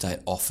real estate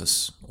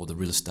office or the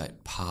real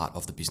estate part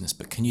of the business,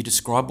 but can you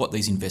describe what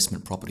these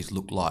investment properties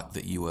looked like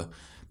that you were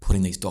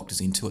putting these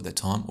doctors into at that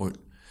time? Or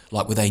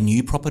like, were they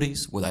new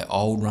properties? Were they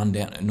old, run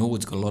down?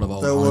 Norwood's got a lot of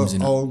old homes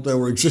in it. They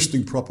were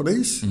existing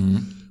properties.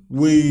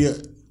 We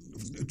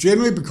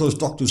generally, because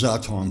doctors are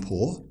time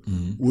poor,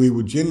 we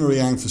would generally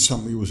aim for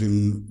something that was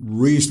in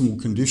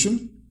reasonable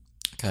condition.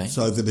 Okay.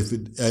 So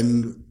that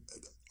and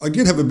I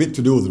did have a bit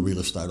to do with the real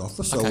estate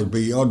office. Okay.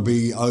 I'd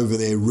be over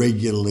there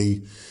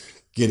regularly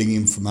getting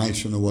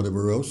information or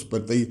whatever else.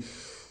 But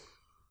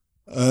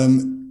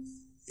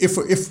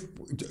if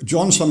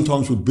John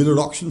sometimes would bid at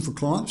auction for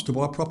clients to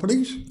buy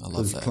properties,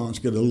 because clients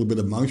get a little bit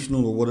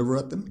emotional or whatever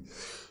at them.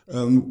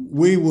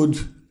 We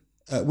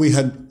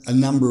had a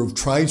number of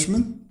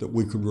tradesmen that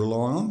we could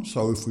rely on.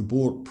 So if we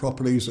bought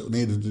properties that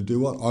needed to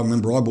do it, I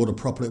remember I bought a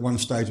property at one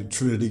stage at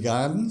Trinity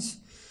Gardens,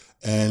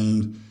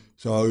 and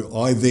so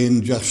I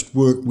then just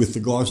worked with the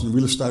guys in the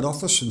real estate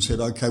office and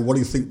said, okay, what do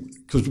you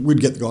think? Because we'd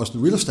get the guys in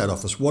the real estate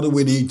office. What do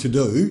we need to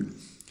do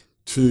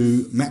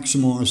to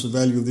maximise the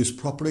value of this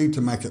property, to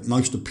make it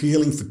most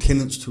appealing for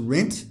tenants to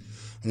rent?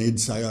 And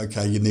he'd say,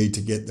 okay, you need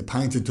to get the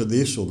painter to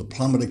this, or the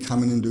plumber to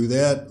come in and do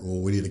that,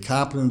 or we need a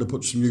carpenter to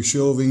put some new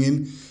shelving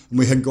in. And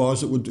we had guys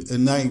that would,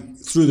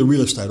 through the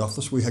real estate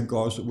office, we had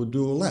guys that would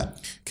do all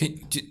that.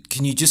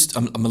 Can you just,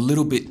 I'm a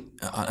little bit,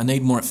 I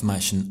need more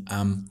information.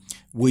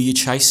 Were you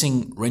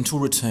chasing rental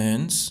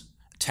returns,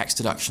 tax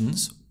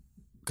deductions,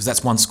 because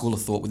that's one school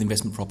of thought with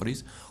investment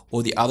properties,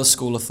 or the other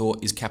school of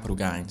thought is capital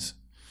gains?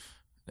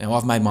 Now,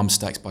 I've made my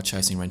mistakes by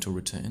chasing rental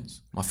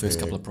returns, my first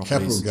couple of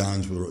properties.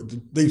 Capital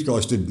gains these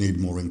guys did need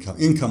more income.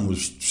 Income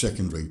was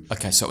secondary.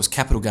 Okay, so it was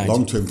capital gains.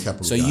 Long-term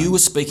capital gains. So you were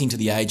speaking to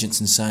the agents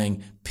and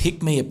saying,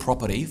 pick me a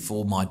property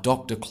for my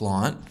doctor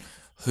client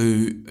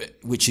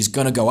which is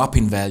going to go up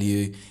in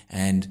value,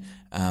 and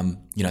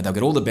they'll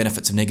get all the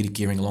benefits of negative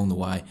gearing along the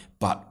way,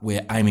 but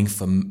we're aiming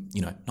for,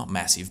 not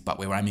massive, but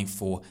we're aiming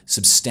for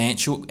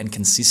substantial and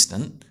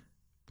consistent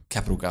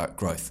capital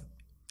growth.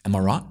 Am I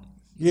right?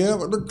 Yeah,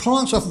 but the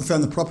clients often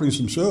found the properties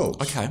themselves.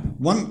 Okay. And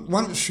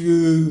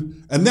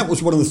that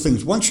was one of the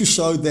things, once you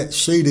sowed that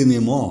seed in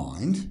their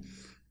mind,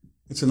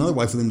 it's another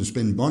way for them to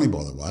spend money,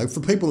 by the way.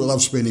 For people that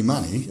love spending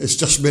money, it's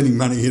just spending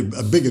money in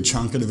a bigger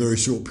chunk in a very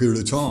short period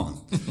of time.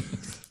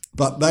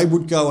 But they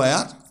would go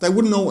out. They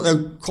wouldn't know.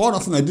 Quite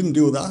often they didn't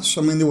deal with us.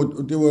 I mean,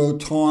 there were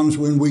times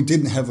when we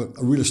didn't have a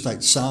real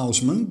estate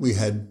salesman. We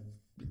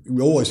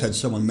always had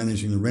someone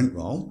managing the rent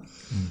roll.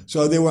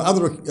 So there were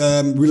other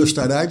real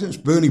estate agents.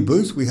 Bernie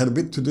Booth, we had a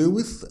bit to do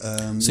with.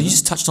 So you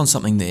just touched on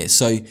something there.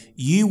 So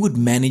you would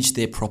manage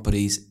their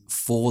properties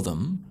for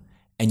them,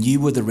 and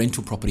you were the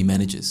rental property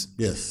managers.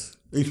 Yes,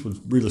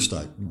 Eastwood Real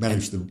Estate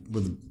managed and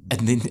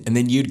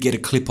then you'd get a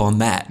clip on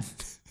that.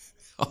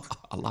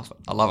 I love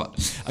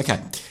it. Okay.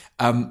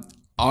 I'm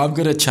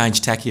going to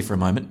change tack here for a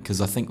moment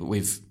because I think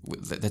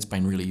that's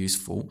been really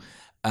useful.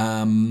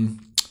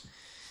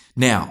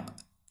 Now,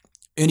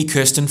 Ernie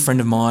Kirsten, friend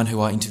of mine who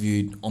I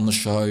interviewed on the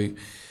show,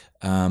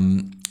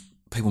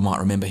 people might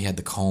remember he had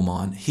the coal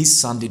mine. His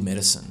son did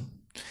medicine,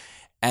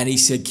 and he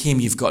said, Kim,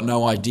 you've got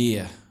no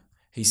idea.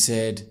 He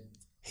said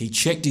he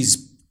checked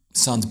his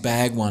son's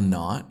bag one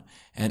night,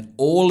 and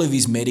all of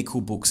his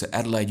medical books at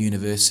Adelaide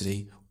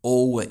University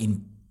all were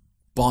in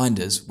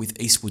binders with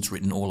Eastwoods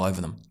written all over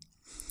them.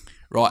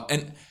 Right,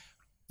 and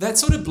that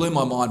sort of blew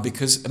my mind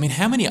because, I mean,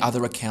 how many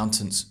other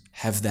accountants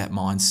have that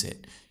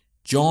mindset?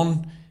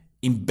 John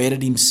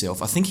embedded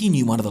himself. I think he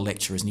knew one of the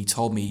lecturers, and he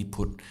told me he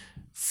put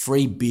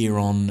free beer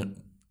on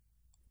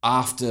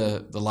after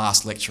the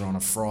last lecture on a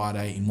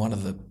Friday in one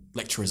of the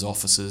lecturer's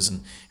offices,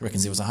 and he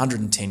reckons there was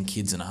 110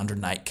 kids and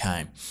 108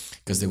 came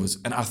because there was,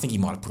 and I think he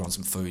might have put on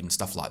some food and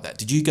stuff like that.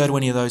 Did you go to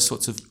any of those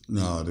sorts of?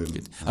 No, I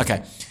didn't.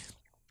 Okay.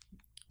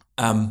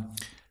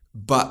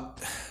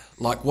 But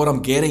like what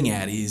I'm getting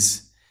at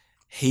is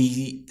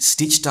he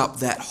stitched up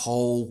that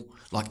whole,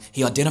 like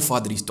he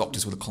identified that his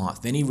doctors were the clients.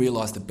 Then he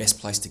realised the best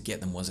place to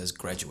get them was as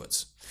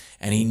graduates.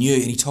 And he knew,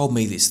 and he told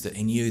me this, that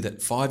he knew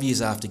that 5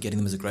 years after getting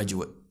them as a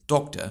graduate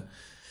doctor,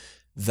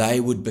 they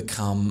would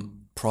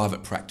become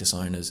private practice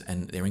owners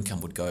and their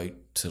income would go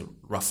to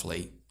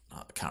roughly,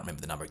 I can't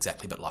remember the number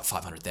exactly, but like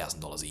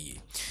 $500,000 a year.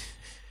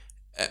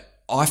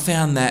 I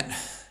found that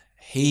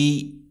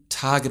he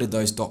targeted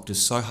those doctors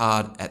so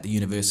hard at the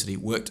university,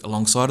 worked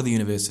alongside of the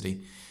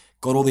university,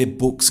 got all their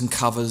books and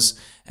covers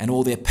and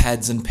all their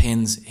pads and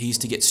pens. He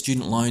used to get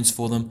student loans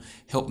for them,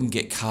 help them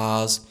get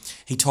cars.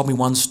 He told me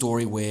one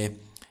story where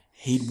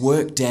he'd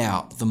worked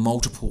out the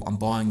multiple on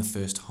buying the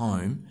first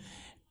home,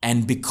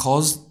 and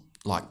because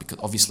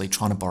obviously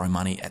trying to borrow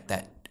money at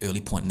that early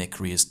point in their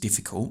career is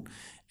difficult,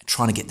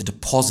 trying to get the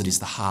deposit is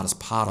the hardest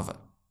part of it.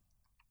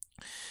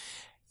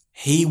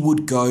 He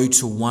would go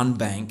to one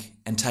bank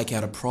and take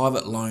out a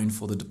private loan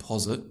for the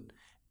deposit,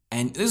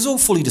 and this is all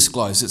fully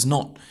disclosed. It's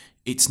not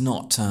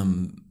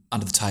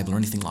under the table or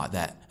anything like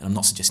that, and I'm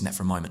not suggesting that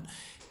for a moment.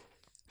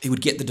 He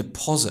would get the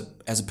deposit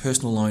as a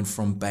personal loan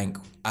from Bank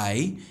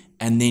A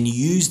and then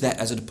use that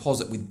as a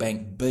deposit with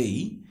Bank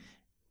B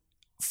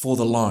for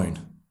the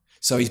loan.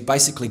 So he's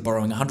basically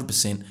borrowing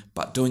 100%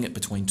 but doing it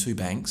between two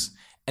banks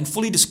and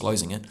fully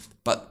disclosing it,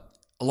 but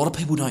a lot of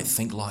people don't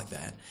think like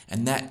that,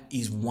 and that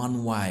is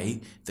one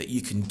way that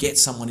you can get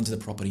someone into the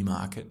property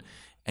market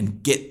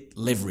and get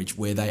leverage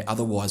where they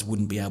otherwise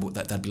wouldn't be able,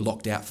 that they'd be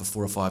locked out for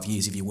 4 or 5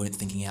 years if you weren't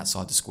thinking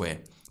outside the square.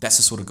 That's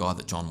the sort of guy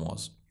that John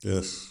was.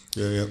 Yes,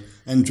 yeah.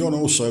 And John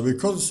also,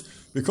 because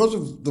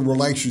of the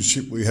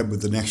relationship we had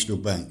with the National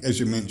Bank, as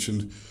you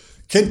mentioned,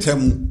 Kent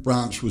Town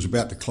branch was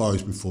about to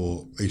close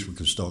before Eastwood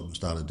Consultants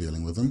started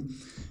dealing with them.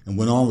 And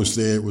when I was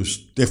there, it was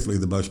definitely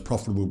the most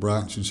profitable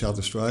branch in South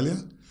Australia.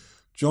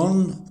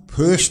 John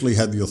personally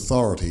had the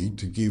authority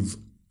to give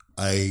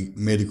a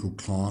medical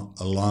client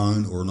a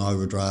loan or an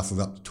overdraft of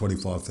up to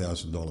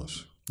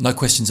 $25,000. No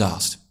questions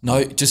asked.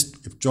 No,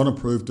 just... If John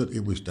approved it,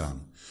 it was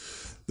done.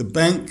 The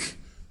bank,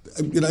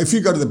 if you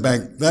go to the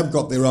bank, they've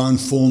got their own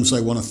forms they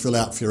want to fill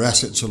out for your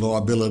assets and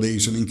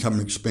liabilities and income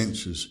and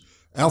expenses.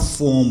 Our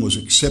form was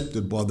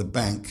accepted by the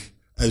bank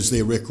as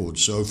their record.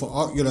 So if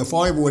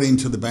I ever went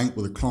into the bank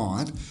with a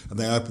client and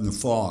they opened the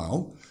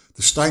file,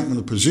 the statement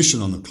of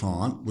position on the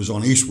client was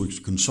on Eastwood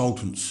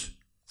Consultants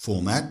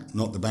format,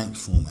 not the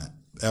bank's format.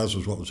 Ours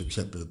was what was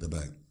accepted at the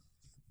bank.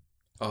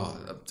 Oh,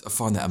 I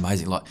find that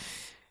amazing. Like,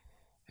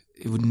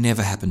 it would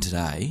never happen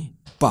today,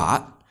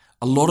 but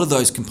a lot of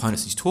those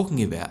components he's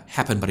talking about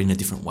happen, but in a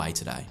different way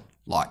today.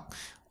 Like,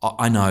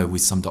 I know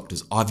with some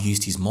doctors, I've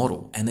used his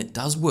model, and it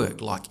does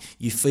work. Like,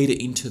 you feed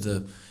it into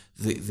the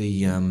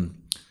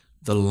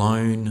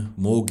loan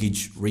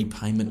mortgage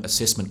repayment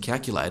assessment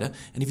calculator,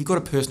 and if you've got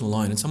a personal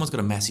loan and someone's got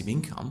a massive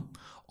income,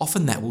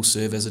 often that will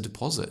serve as a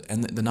deposit,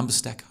 and the numbers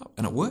stack up,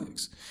 and it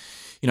works.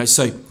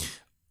 So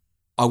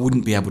I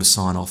wouldn't be able to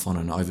sign off on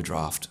an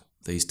overdraft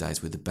these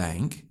days with the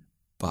bank,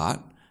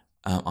 but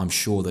I'm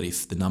sure that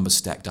if the numbers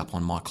stacked up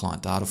on my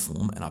client data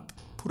form and I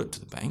put it to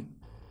the bank,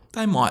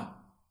 they might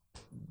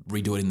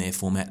redo it in their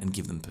format and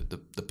give them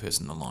the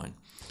person the loan.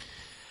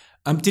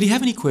 Did he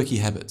have any quirky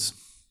habits?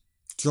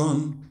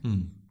 John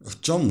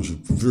was a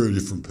very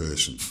different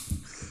person.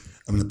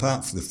 I mean,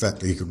 apart from the fact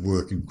that he could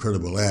work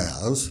incredible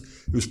hours,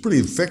 he was pretty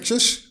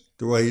infectious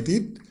the way he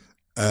did.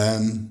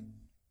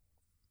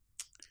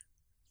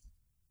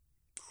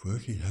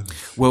 Quirky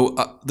habits.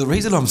 Well, the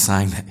reason I'm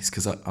saying that is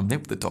because I met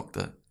with the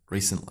doctor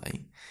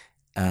recently.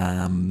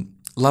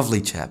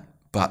 Lovely chap,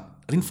 but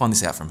I didn't find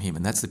this out from him,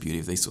 and that's the beauty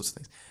of these sorts of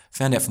things.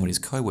 Found out from one of his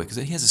co-workers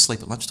that he has to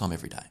sleep at lunchtime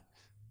every day.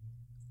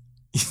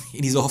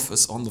 In his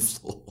office, on the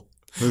floor.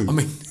 Who? I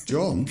mean,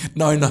 John?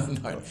 No.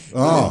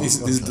 Oh,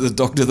 this is the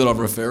doctor that I'm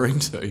referring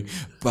to.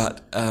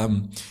 But,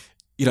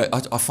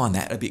 I find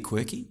that a bit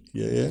quirky.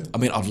 Yeah. I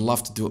mean, I'd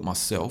love to do it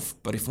myself,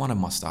 but if one of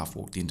my staff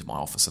walked into my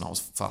office and I was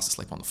fast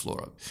asleep on the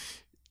floor,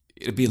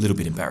 it'd be a little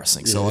bit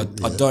embarrassing. So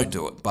I don't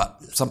do it.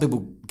 But some people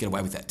get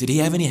away with that. Did he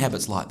have any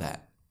habits like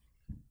that?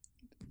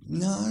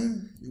 No.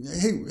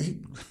 He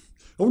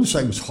I wouldn't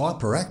say he was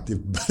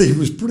hyperactive, but he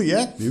was pretty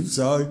active.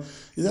 So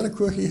is that a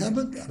quirky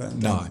habit? I don't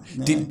know.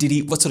 No. Did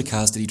he? What sort of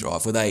cars did he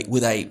drive? Were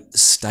they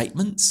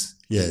statements?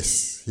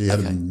 Yes. He had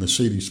a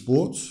Mercedes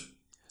Sports.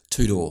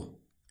 2-door.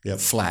 Yep.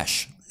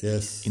 Flash.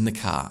 Yes. In the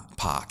car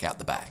park out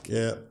the back.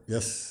 Yeah.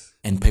 Yes.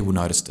 And people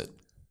noticed it.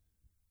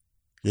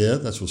 Yeah,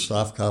 that's a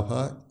staff car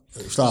park.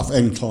 Staff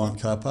and client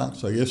car park.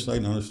 So yes, they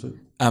noticed it.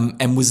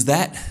 And was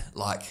that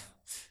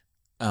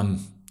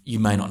you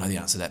may not know the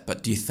answer to that,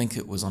 but do you think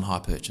it was on hire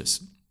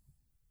purchase?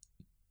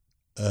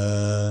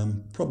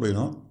 Probably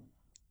not.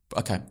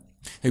 Okay.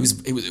 He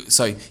was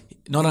so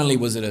not only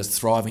was it a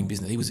thriving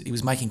business, he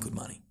was making good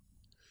money.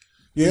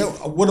 Yeah,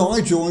 when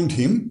I joined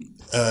him,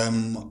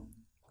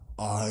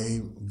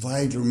 I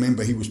vaguely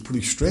remember he was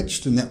pretty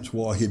stretched, and that's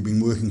why he'd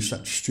been working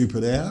such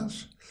stupid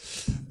hours.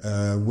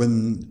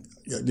 When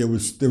there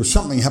was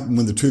something happened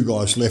when the two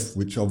guys left,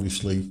 which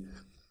obviously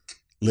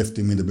left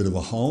him in a bit of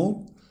a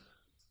hole.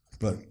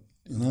 But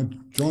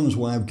John's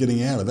way of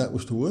getting out of that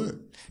was to work.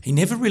 He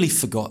never really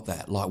forgot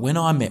that. Like when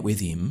I met with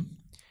him,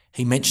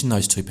 he mentioned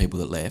those two people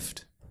that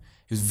left.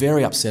 He was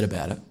very upset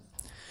about it.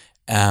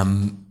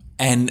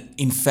 And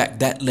in fact,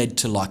 that led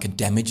to like a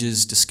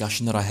damages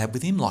discussion that I had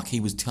with him. Like he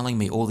was telling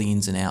me all the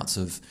ins and outs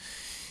of,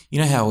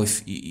 how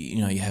if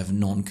you have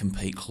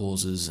non-compete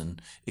clauses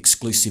and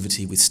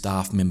exclusivity with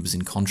staff members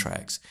in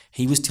contracts.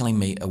 He was telling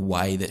me a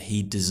way that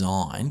he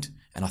designed,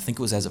 and I think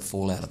it was as a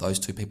fallout of those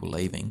two people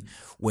leaving,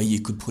 where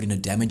you could put in a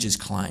damages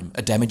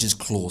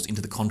clause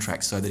into the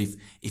contract so that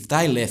if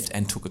they left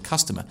and took a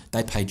customer,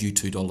 they paid you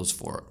 $2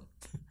 for it,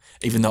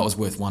 even though it was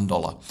worth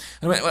 $1.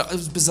 I mean, it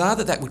was bizarre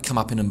that would come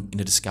up in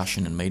a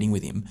discussion and meeting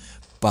with him,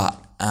 but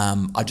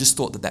I just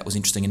thought that was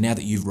interesting, and now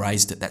that you've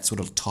raised it, that sort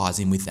of ties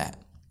in with that.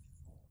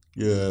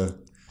 Yeah.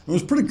 It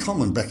was pretty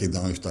common back in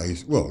those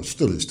days. Well, it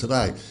still is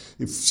today.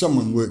 If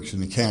someone works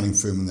in an accounting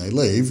firm and they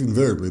leave,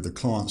 invariably the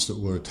clients that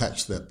were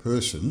attached to that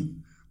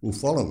person will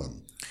follow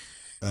them.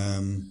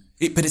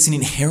 But it's an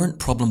inherent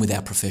problem with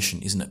our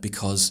profession, isn't it?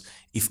 Because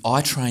if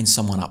I train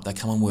someone up, they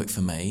come and work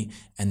for me,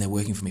 and they're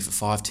working for me for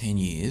 5-10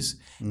 years,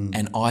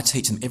 and I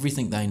teach them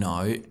everything they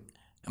know.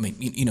 I mean,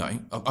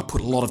 I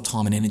put a lot of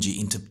time and energy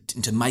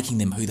into making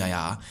them who they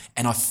are,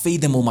 and I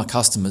feed them all my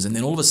customers, and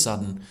then all of a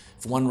sudden,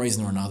 for one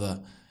reason or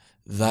another,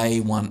 they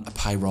want a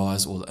pay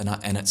rise,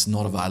 and it's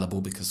not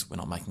available because we're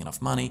not making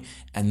enough money,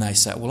 and they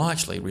say, well, I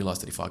actually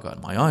realised that if I go out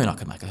on my own, I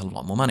can make a hell of a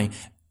lot more money,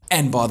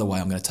 and by the way,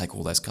 I'm going to take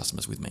all those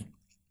customers with me.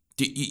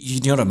 Do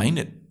you know what I mean?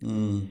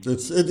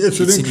 It's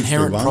an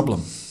inherent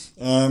problem.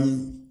 I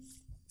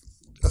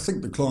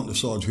think the client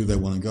decides who they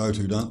want to go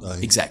to, don't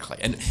they? Exactly.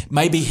 And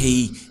maybe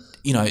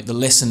the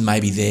lesson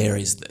maybe there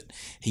is that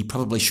he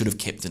probably should have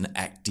played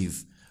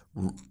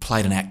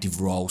an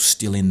active role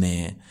still in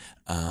their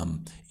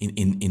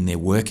in their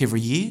work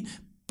every year,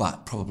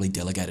 but probably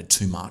delegated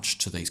too much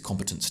to these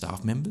competent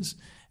staff members.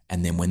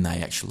 And then when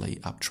they actually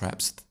up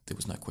traps, there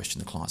was no question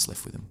the clients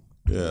left with them.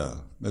 Yeah,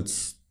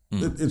 it's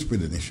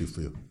been an issue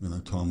for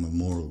time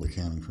memorial with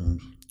accounting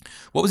firms.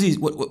 What was his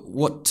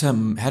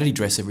how did he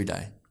dress every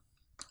day?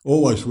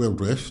 Always well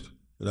dressed.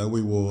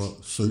 We wore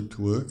a suit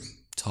to work.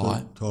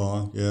 Tie,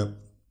 yeah.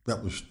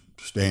 That was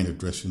standard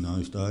dress in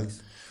those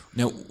days.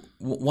 Now,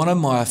 one of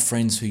my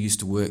friends who used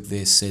to work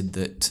there said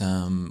that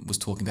was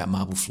talking about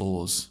marble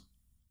floors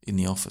in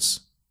the office.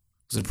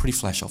 Was it a pretty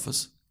flash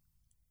office?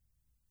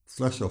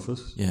 Flash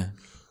office? Yeah.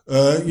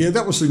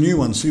 That was the new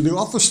one. See, the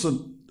office that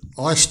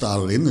I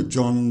started in, that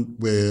John,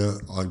 where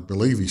I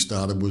believe he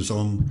started, was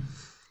on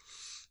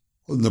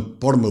the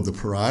bottom of the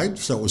parade.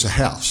 So it was a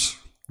house,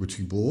 which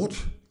he bought.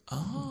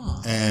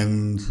 Ah.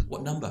 And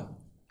what number?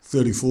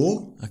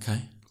 34.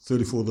 Okay.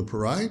 34 the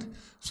parade.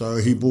 So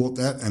he bought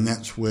that, and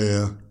that's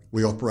where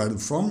we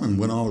operated from. And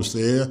when I was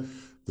there,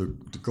 the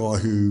guy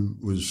who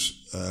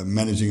was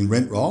managing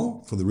rent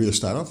roll for the real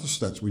estate office,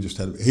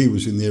 he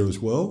was in there as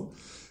well.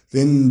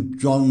 Then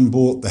John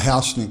bought the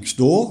house next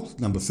door,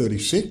 number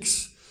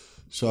 36.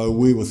 So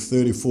we were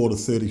 34 to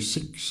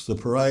 36, the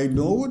parade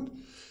Norwood.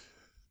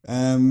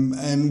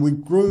 And we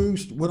grew.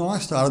 When I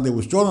started, there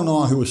was John and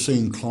I who were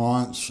seeing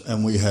clients,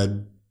 and we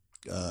had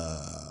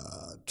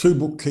 2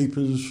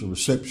 bookkeepers, a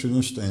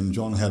receptionist, and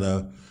John had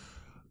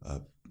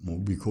what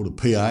would be called a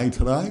PA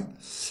today.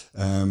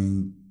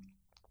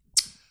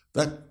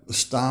 That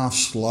staff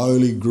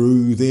slowly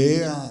grew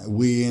there.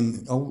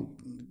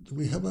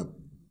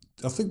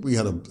 I think we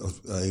had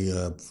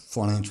a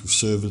financial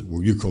service.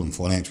 Well, you call them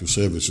financial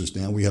services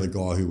now. We had a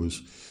guy who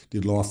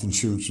did life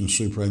insurance and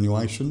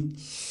superannuation.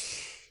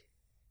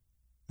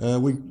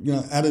 We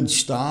added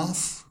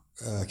staff,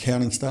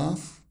 accounting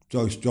staff.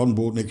 John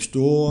bought next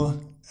door,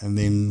 and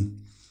then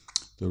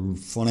the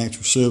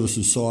financial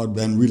services side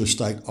and real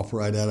estate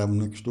operate out of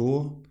next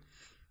door.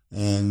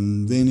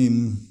 And then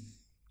in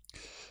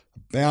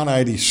about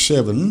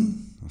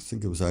 87, I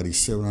think it was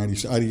 87,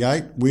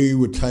 88, we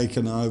were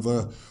taken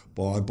over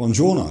by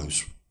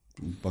Bongiorno's,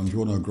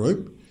 Bongiorno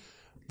Group.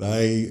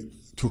 They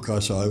took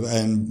us over,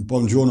 and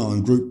Bongiorno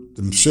and Group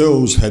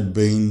themselves had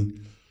been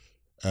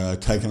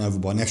taken over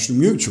by National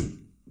Mutual.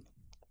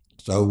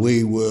 So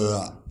we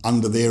were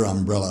under their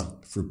umbrella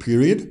for a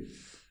period.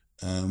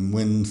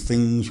 When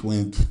things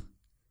went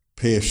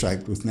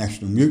pear-shaped with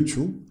National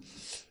Mutual,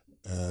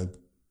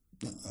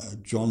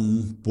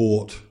 John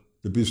bought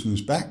the business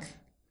back,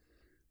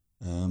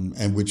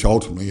 and which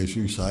ultimately, as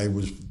you say,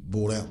 was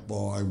bought out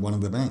by one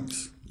of the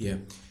banks. Yeah.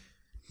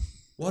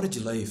 Why did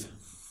you leave?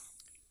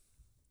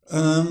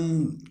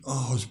 It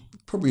was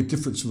probably a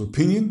difference of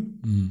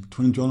opinion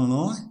between John and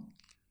I.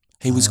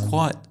 He was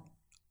quite,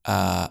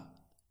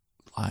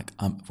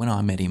 when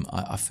I met him,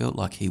 I felt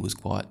like he was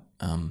quite,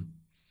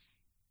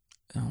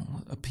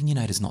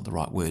 opinionated is not the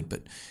right word,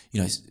 but,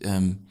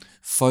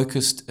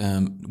 focused,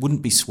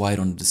 wouldn't be swayed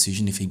on a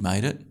decision if he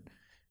made it.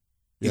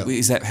 Yeah.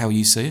 Is that how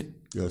you see it?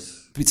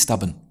 Yes. A bit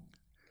stubborn.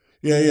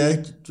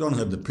 Yeah. John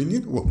had an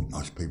opinion. Well,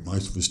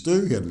 most of us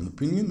do. He had an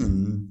opinion,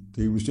 and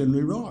he was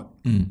generally right.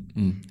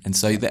 And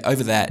so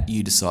over that,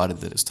 you decided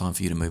that it's time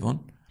for you to move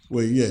on?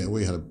 Well,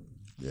 we had a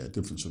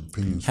difference of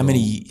opinions. How many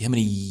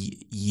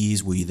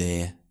years were you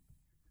there?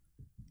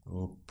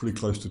 Oh, pretty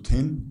close to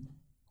 10.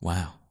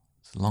 Wow,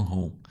 it's a long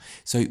haul.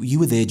 So you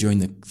were there during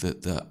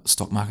the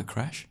stock market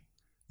crash?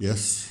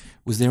 Yes.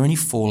 Was there any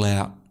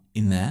fallout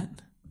in that?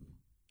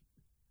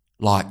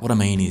 Like, what I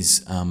mean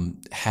is,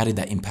 how did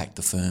that impact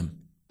the firm?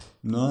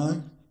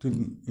 No,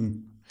 didn't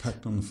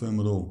impact on the firm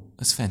at all.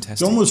 That's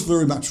fantastic. John was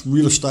very much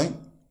real estate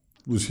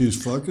was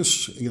his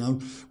focus.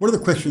 One of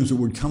the questions that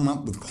would come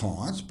up with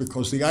clients,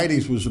 because the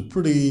 80s was a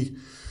pretty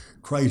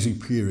crazy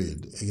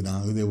period.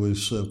 There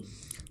was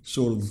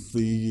sort of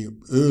the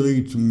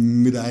early to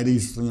mid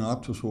 80s,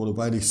 up to sort of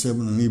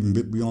 87 and even a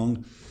bit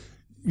beyond.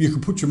 You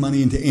could put your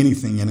money into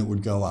anything and it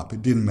would go up.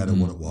 It didn't matter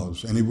what it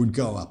was, and it would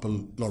go up. A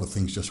lot of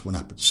things just went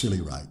up at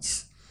silly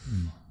rates.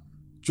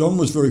 John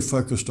was very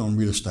focused on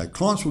real estate.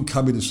 Clients would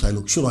come in and say,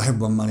 look, should I have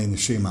my money in the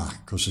share market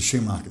because the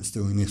share market's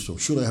doing this, or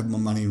should I have my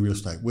money in real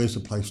estate? Where's the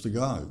place to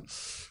go?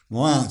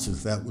 My answer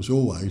to that was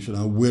always,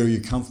 where are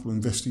you comfortable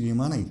investing your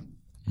money?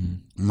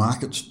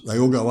 Markets, they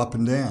all go up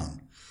and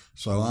down.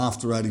 So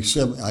after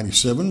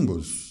 87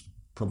 was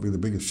probably the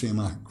biggest share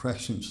market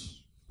crash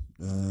since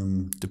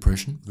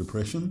Depression.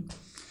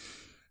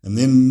 And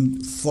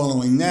then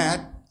following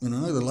that, the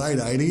late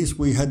 80s,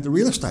 we had the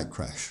real estate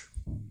crash.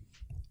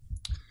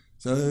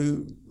 So,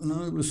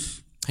 it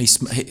was...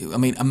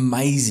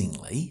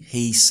 amazingly,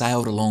 he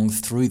sailed along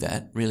through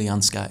that really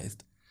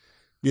unscathed.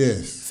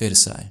 Yes. Fair to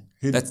say.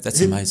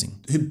 That's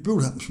amazing. He'd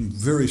built up some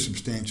very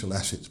substantial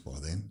assets by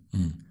then.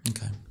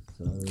 Okay.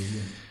 So,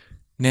 yeah.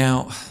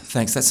 Now,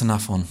 thanks. That's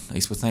enough on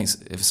Eastwood. Thanks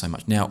ever so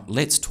much. Now,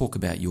 let's talk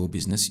about your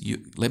business.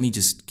 Let me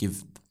just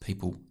give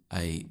people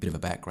a bit of a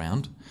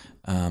background.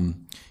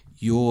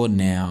 You're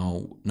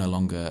now no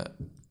longer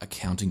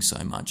accounting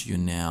so much. You're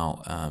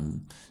now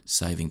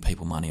saving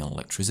people money on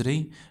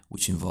electricity,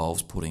 which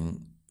involves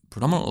putting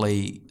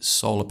predominantly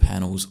solar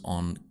panels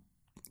on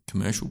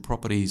commercial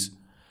properties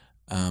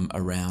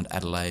around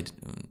Adelaide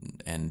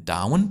and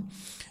Darwin.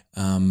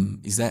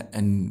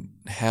 And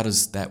how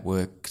does that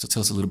work? So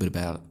tell us a little bit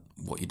about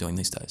what you're doing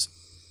these days.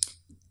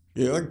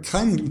 Yeah, I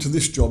came into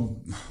this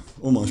job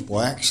almost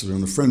by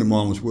accident. A friend of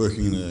mine was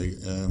working in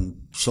a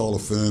solar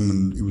firm,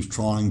 and he was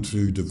trying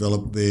to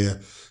develop their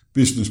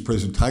business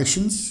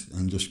presentations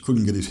and just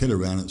couldn't get his head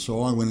around it.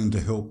 So I went in to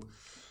help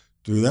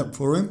do that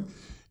for him.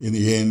 In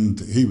the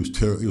end, he was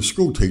a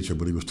school teacher,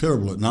 but he was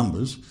terrible at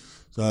numbers.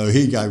 So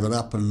he gave it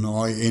up, and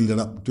I ended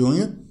up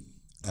doing it.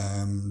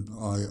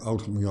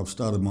 I've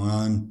started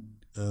my own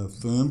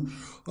firm.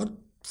 I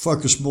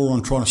focus more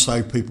on trying to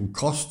save people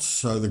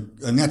costs.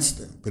 And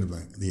that's a bit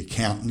of the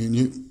accountant in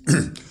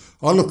you.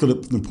 I look at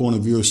it from the point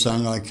of view of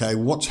saying, okay,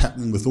 what's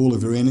happening with all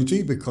of your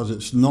energy?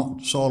 Because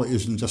solar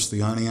isn't just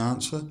the only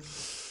answer.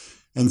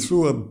 And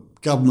through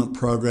a government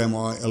program,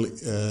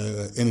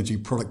 energy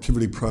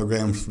productivity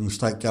programs from the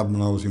state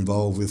government I was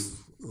involved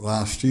with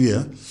last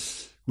year,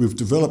 we've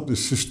developed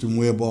this system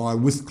whereby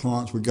with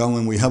clients we go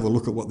in, we have a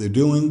look at what they're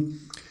doing.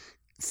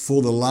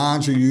 For the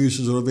larger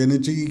users of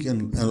energy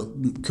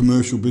and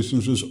commercial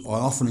businesses, I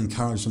often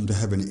encourage them to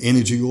have an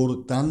energy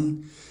audit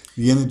done.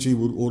 The energy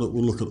audit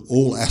will look at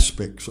all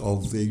aspects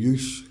of their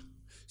use.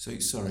 So,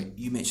 sorry,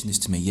 you mentioned this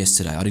to me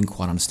yesterday. I didn't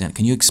quite understand.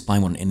 Can you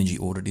explain what an energy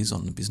audit is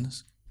on the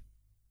business?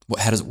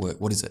 How does it work?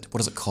 What is it? What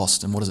does it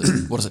cost? And what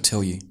does it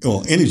tell you?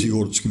 Well, energy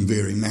audits can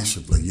vary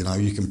massively.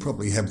 You can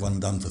probably have one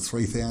done for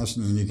 $3,000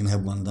 and you can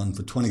have one done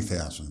for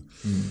 $20,000.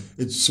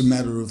 It's a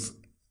matter of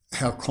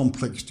how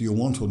complex do you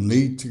want or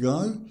need to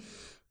go.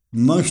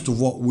 Most of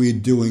what we're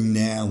doing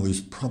now is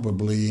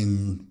probably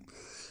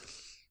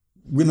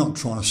we're not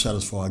trying to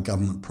satisfy a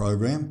government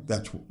program.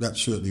 That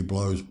certainly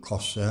blows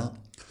costs out.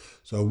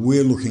 So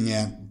we're looking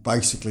at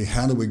basically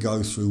how do we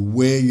go through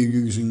where you're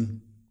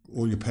using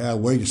all your power,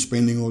 where you're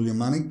spending all your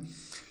money.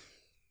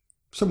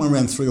 Somewhere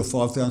around $3,000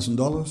 or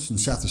 $5,000. In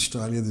South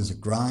Australia, there's a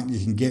grant you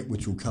can get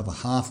which will cover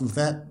half of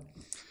that.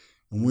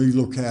 And we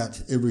look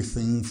at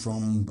everything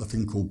from a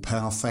thing called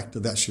power factor.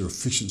 That's your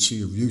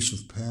efficiency of use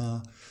of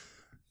power.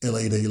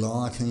 LED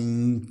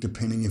lighting,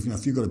 depending if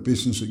you've got a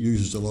business that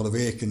uses a lot of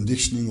air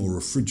conditioning or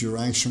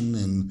refrigeration,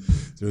 and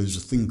there is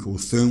a thing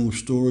called thermal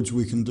storage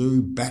we can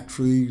do,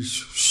 batteries,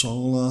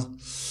 solar.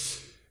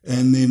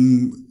 And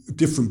then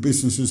different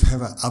businesses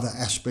have other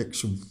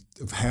aspects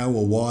of how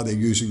or why they're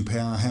using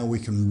power, how we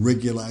can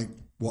regulate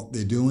what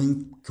they're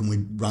doing. Can we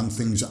run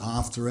things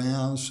after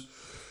hours?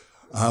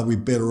 Are we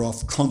better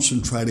off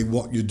concentrating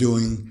what you're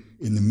doing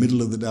in the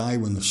middle of the day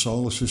when the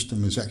solar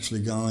system is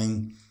actually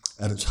going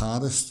at its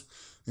hardest?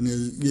 And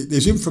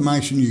there's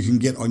information you can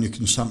get on your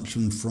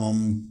consumption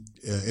from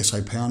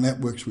SA Power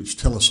Networks, which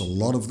tell us a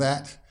lot of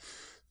that.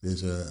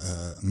 There's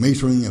a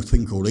metering, a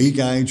thing called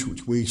eGauge,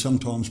 which we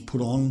sometimes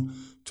put on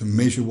to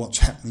measure what's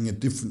happening at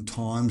different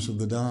times of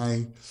the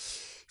day.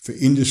 For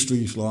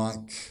industries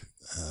like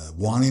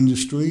wine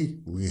industry,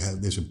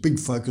 there's a big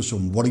focus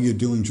on what are you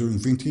doing during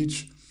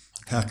vintage?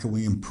 How can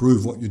we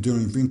improve what you're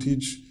doing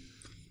vintage?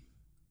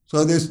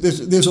 So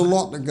there's a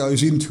lot that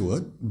goes into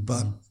it,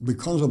 but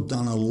because I've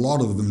done a lot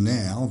of them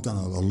now, I've done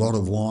a lot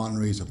of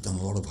wineries, I've done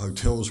a lot of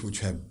hotels which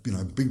have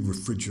big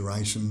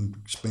refrigeration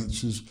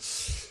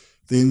expenses,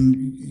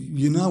 then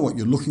you know what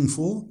you're looking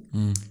for.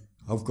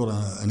 I've got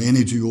an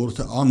energy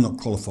auditor. I'm not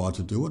qualified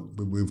to do it,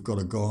 but we've got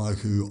a guy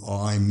who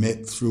I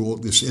met through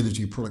this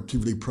energy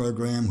productivity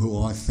program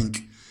who I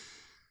think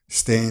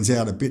stands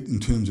out a bit in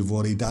terms of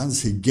what he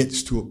does. He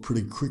gets to it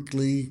pretty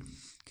quickly.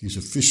 He's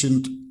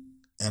efficient.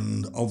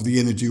 And of the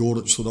energy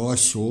audits that I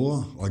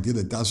saw, I did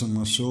a dozen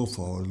myself.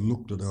 I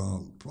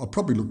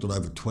probably looked at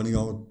over 20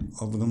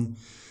 of them.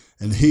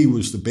 And he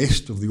was the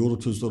best of the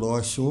auditors that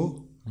I saw,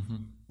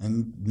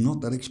 and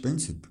not that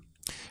expensive.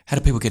 How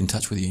do people get in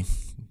touch with you?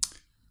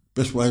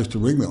 Best way is to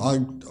ring me. I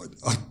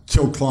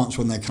tell clients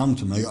when they come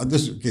to me,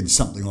 this is again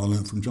something I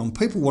learned from John,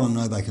 people want to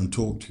know they can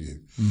talk to you.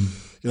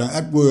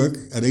 At work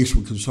at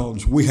Eastwood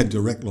Consultants, we had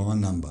direct line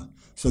number.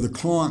 So the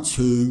clients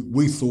who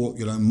we thought,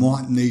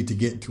 might need to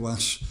get to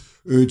us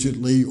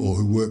urgently or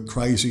who work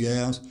crazy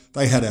hours,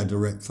 they had our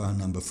direct phone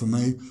number. For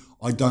me,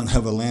 I don't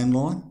have a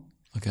landline.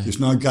 Okay. There's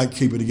no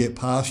gatekeeper to get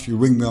past. You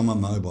ring me on my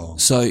mobile.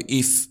 So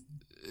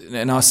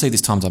and I see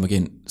this time and time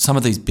again, some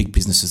of these big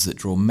businesses that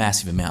draw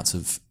massive amounts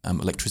of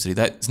electricity,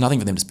 it's nothing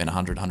for them to spend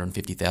 $100,000,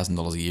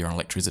 $150,000 a year on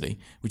electricity,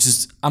 which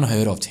is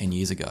unheard of 10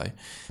 years ago,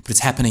 but it's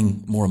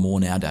happening more and more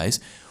nowadays.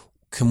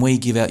 Can we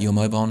give out your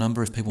mobile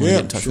number if people want to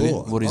get in touch with you?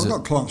 What is I've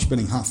got clients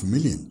spending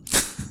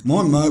 $500,000.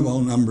 My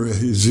mobile number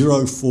is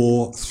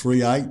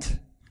 0438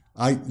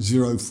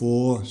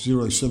 804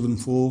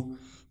 074.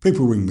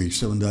 People ring me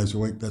 7 days a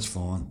week, that's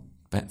fine.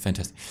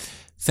 Fantastic.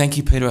 Thank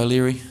you, Peter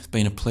O'Leary. It's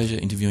been a pleasure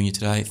interviewing you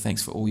today.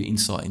 Thanks for all your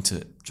insight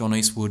into John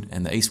Eastwood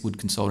and the Eastwood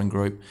Consulting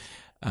Group.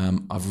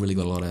 I've really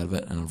got a lot out of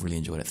it and I've really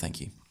enjoyed it.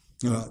 Thank you.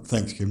 All right,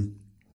 thanks, Kim.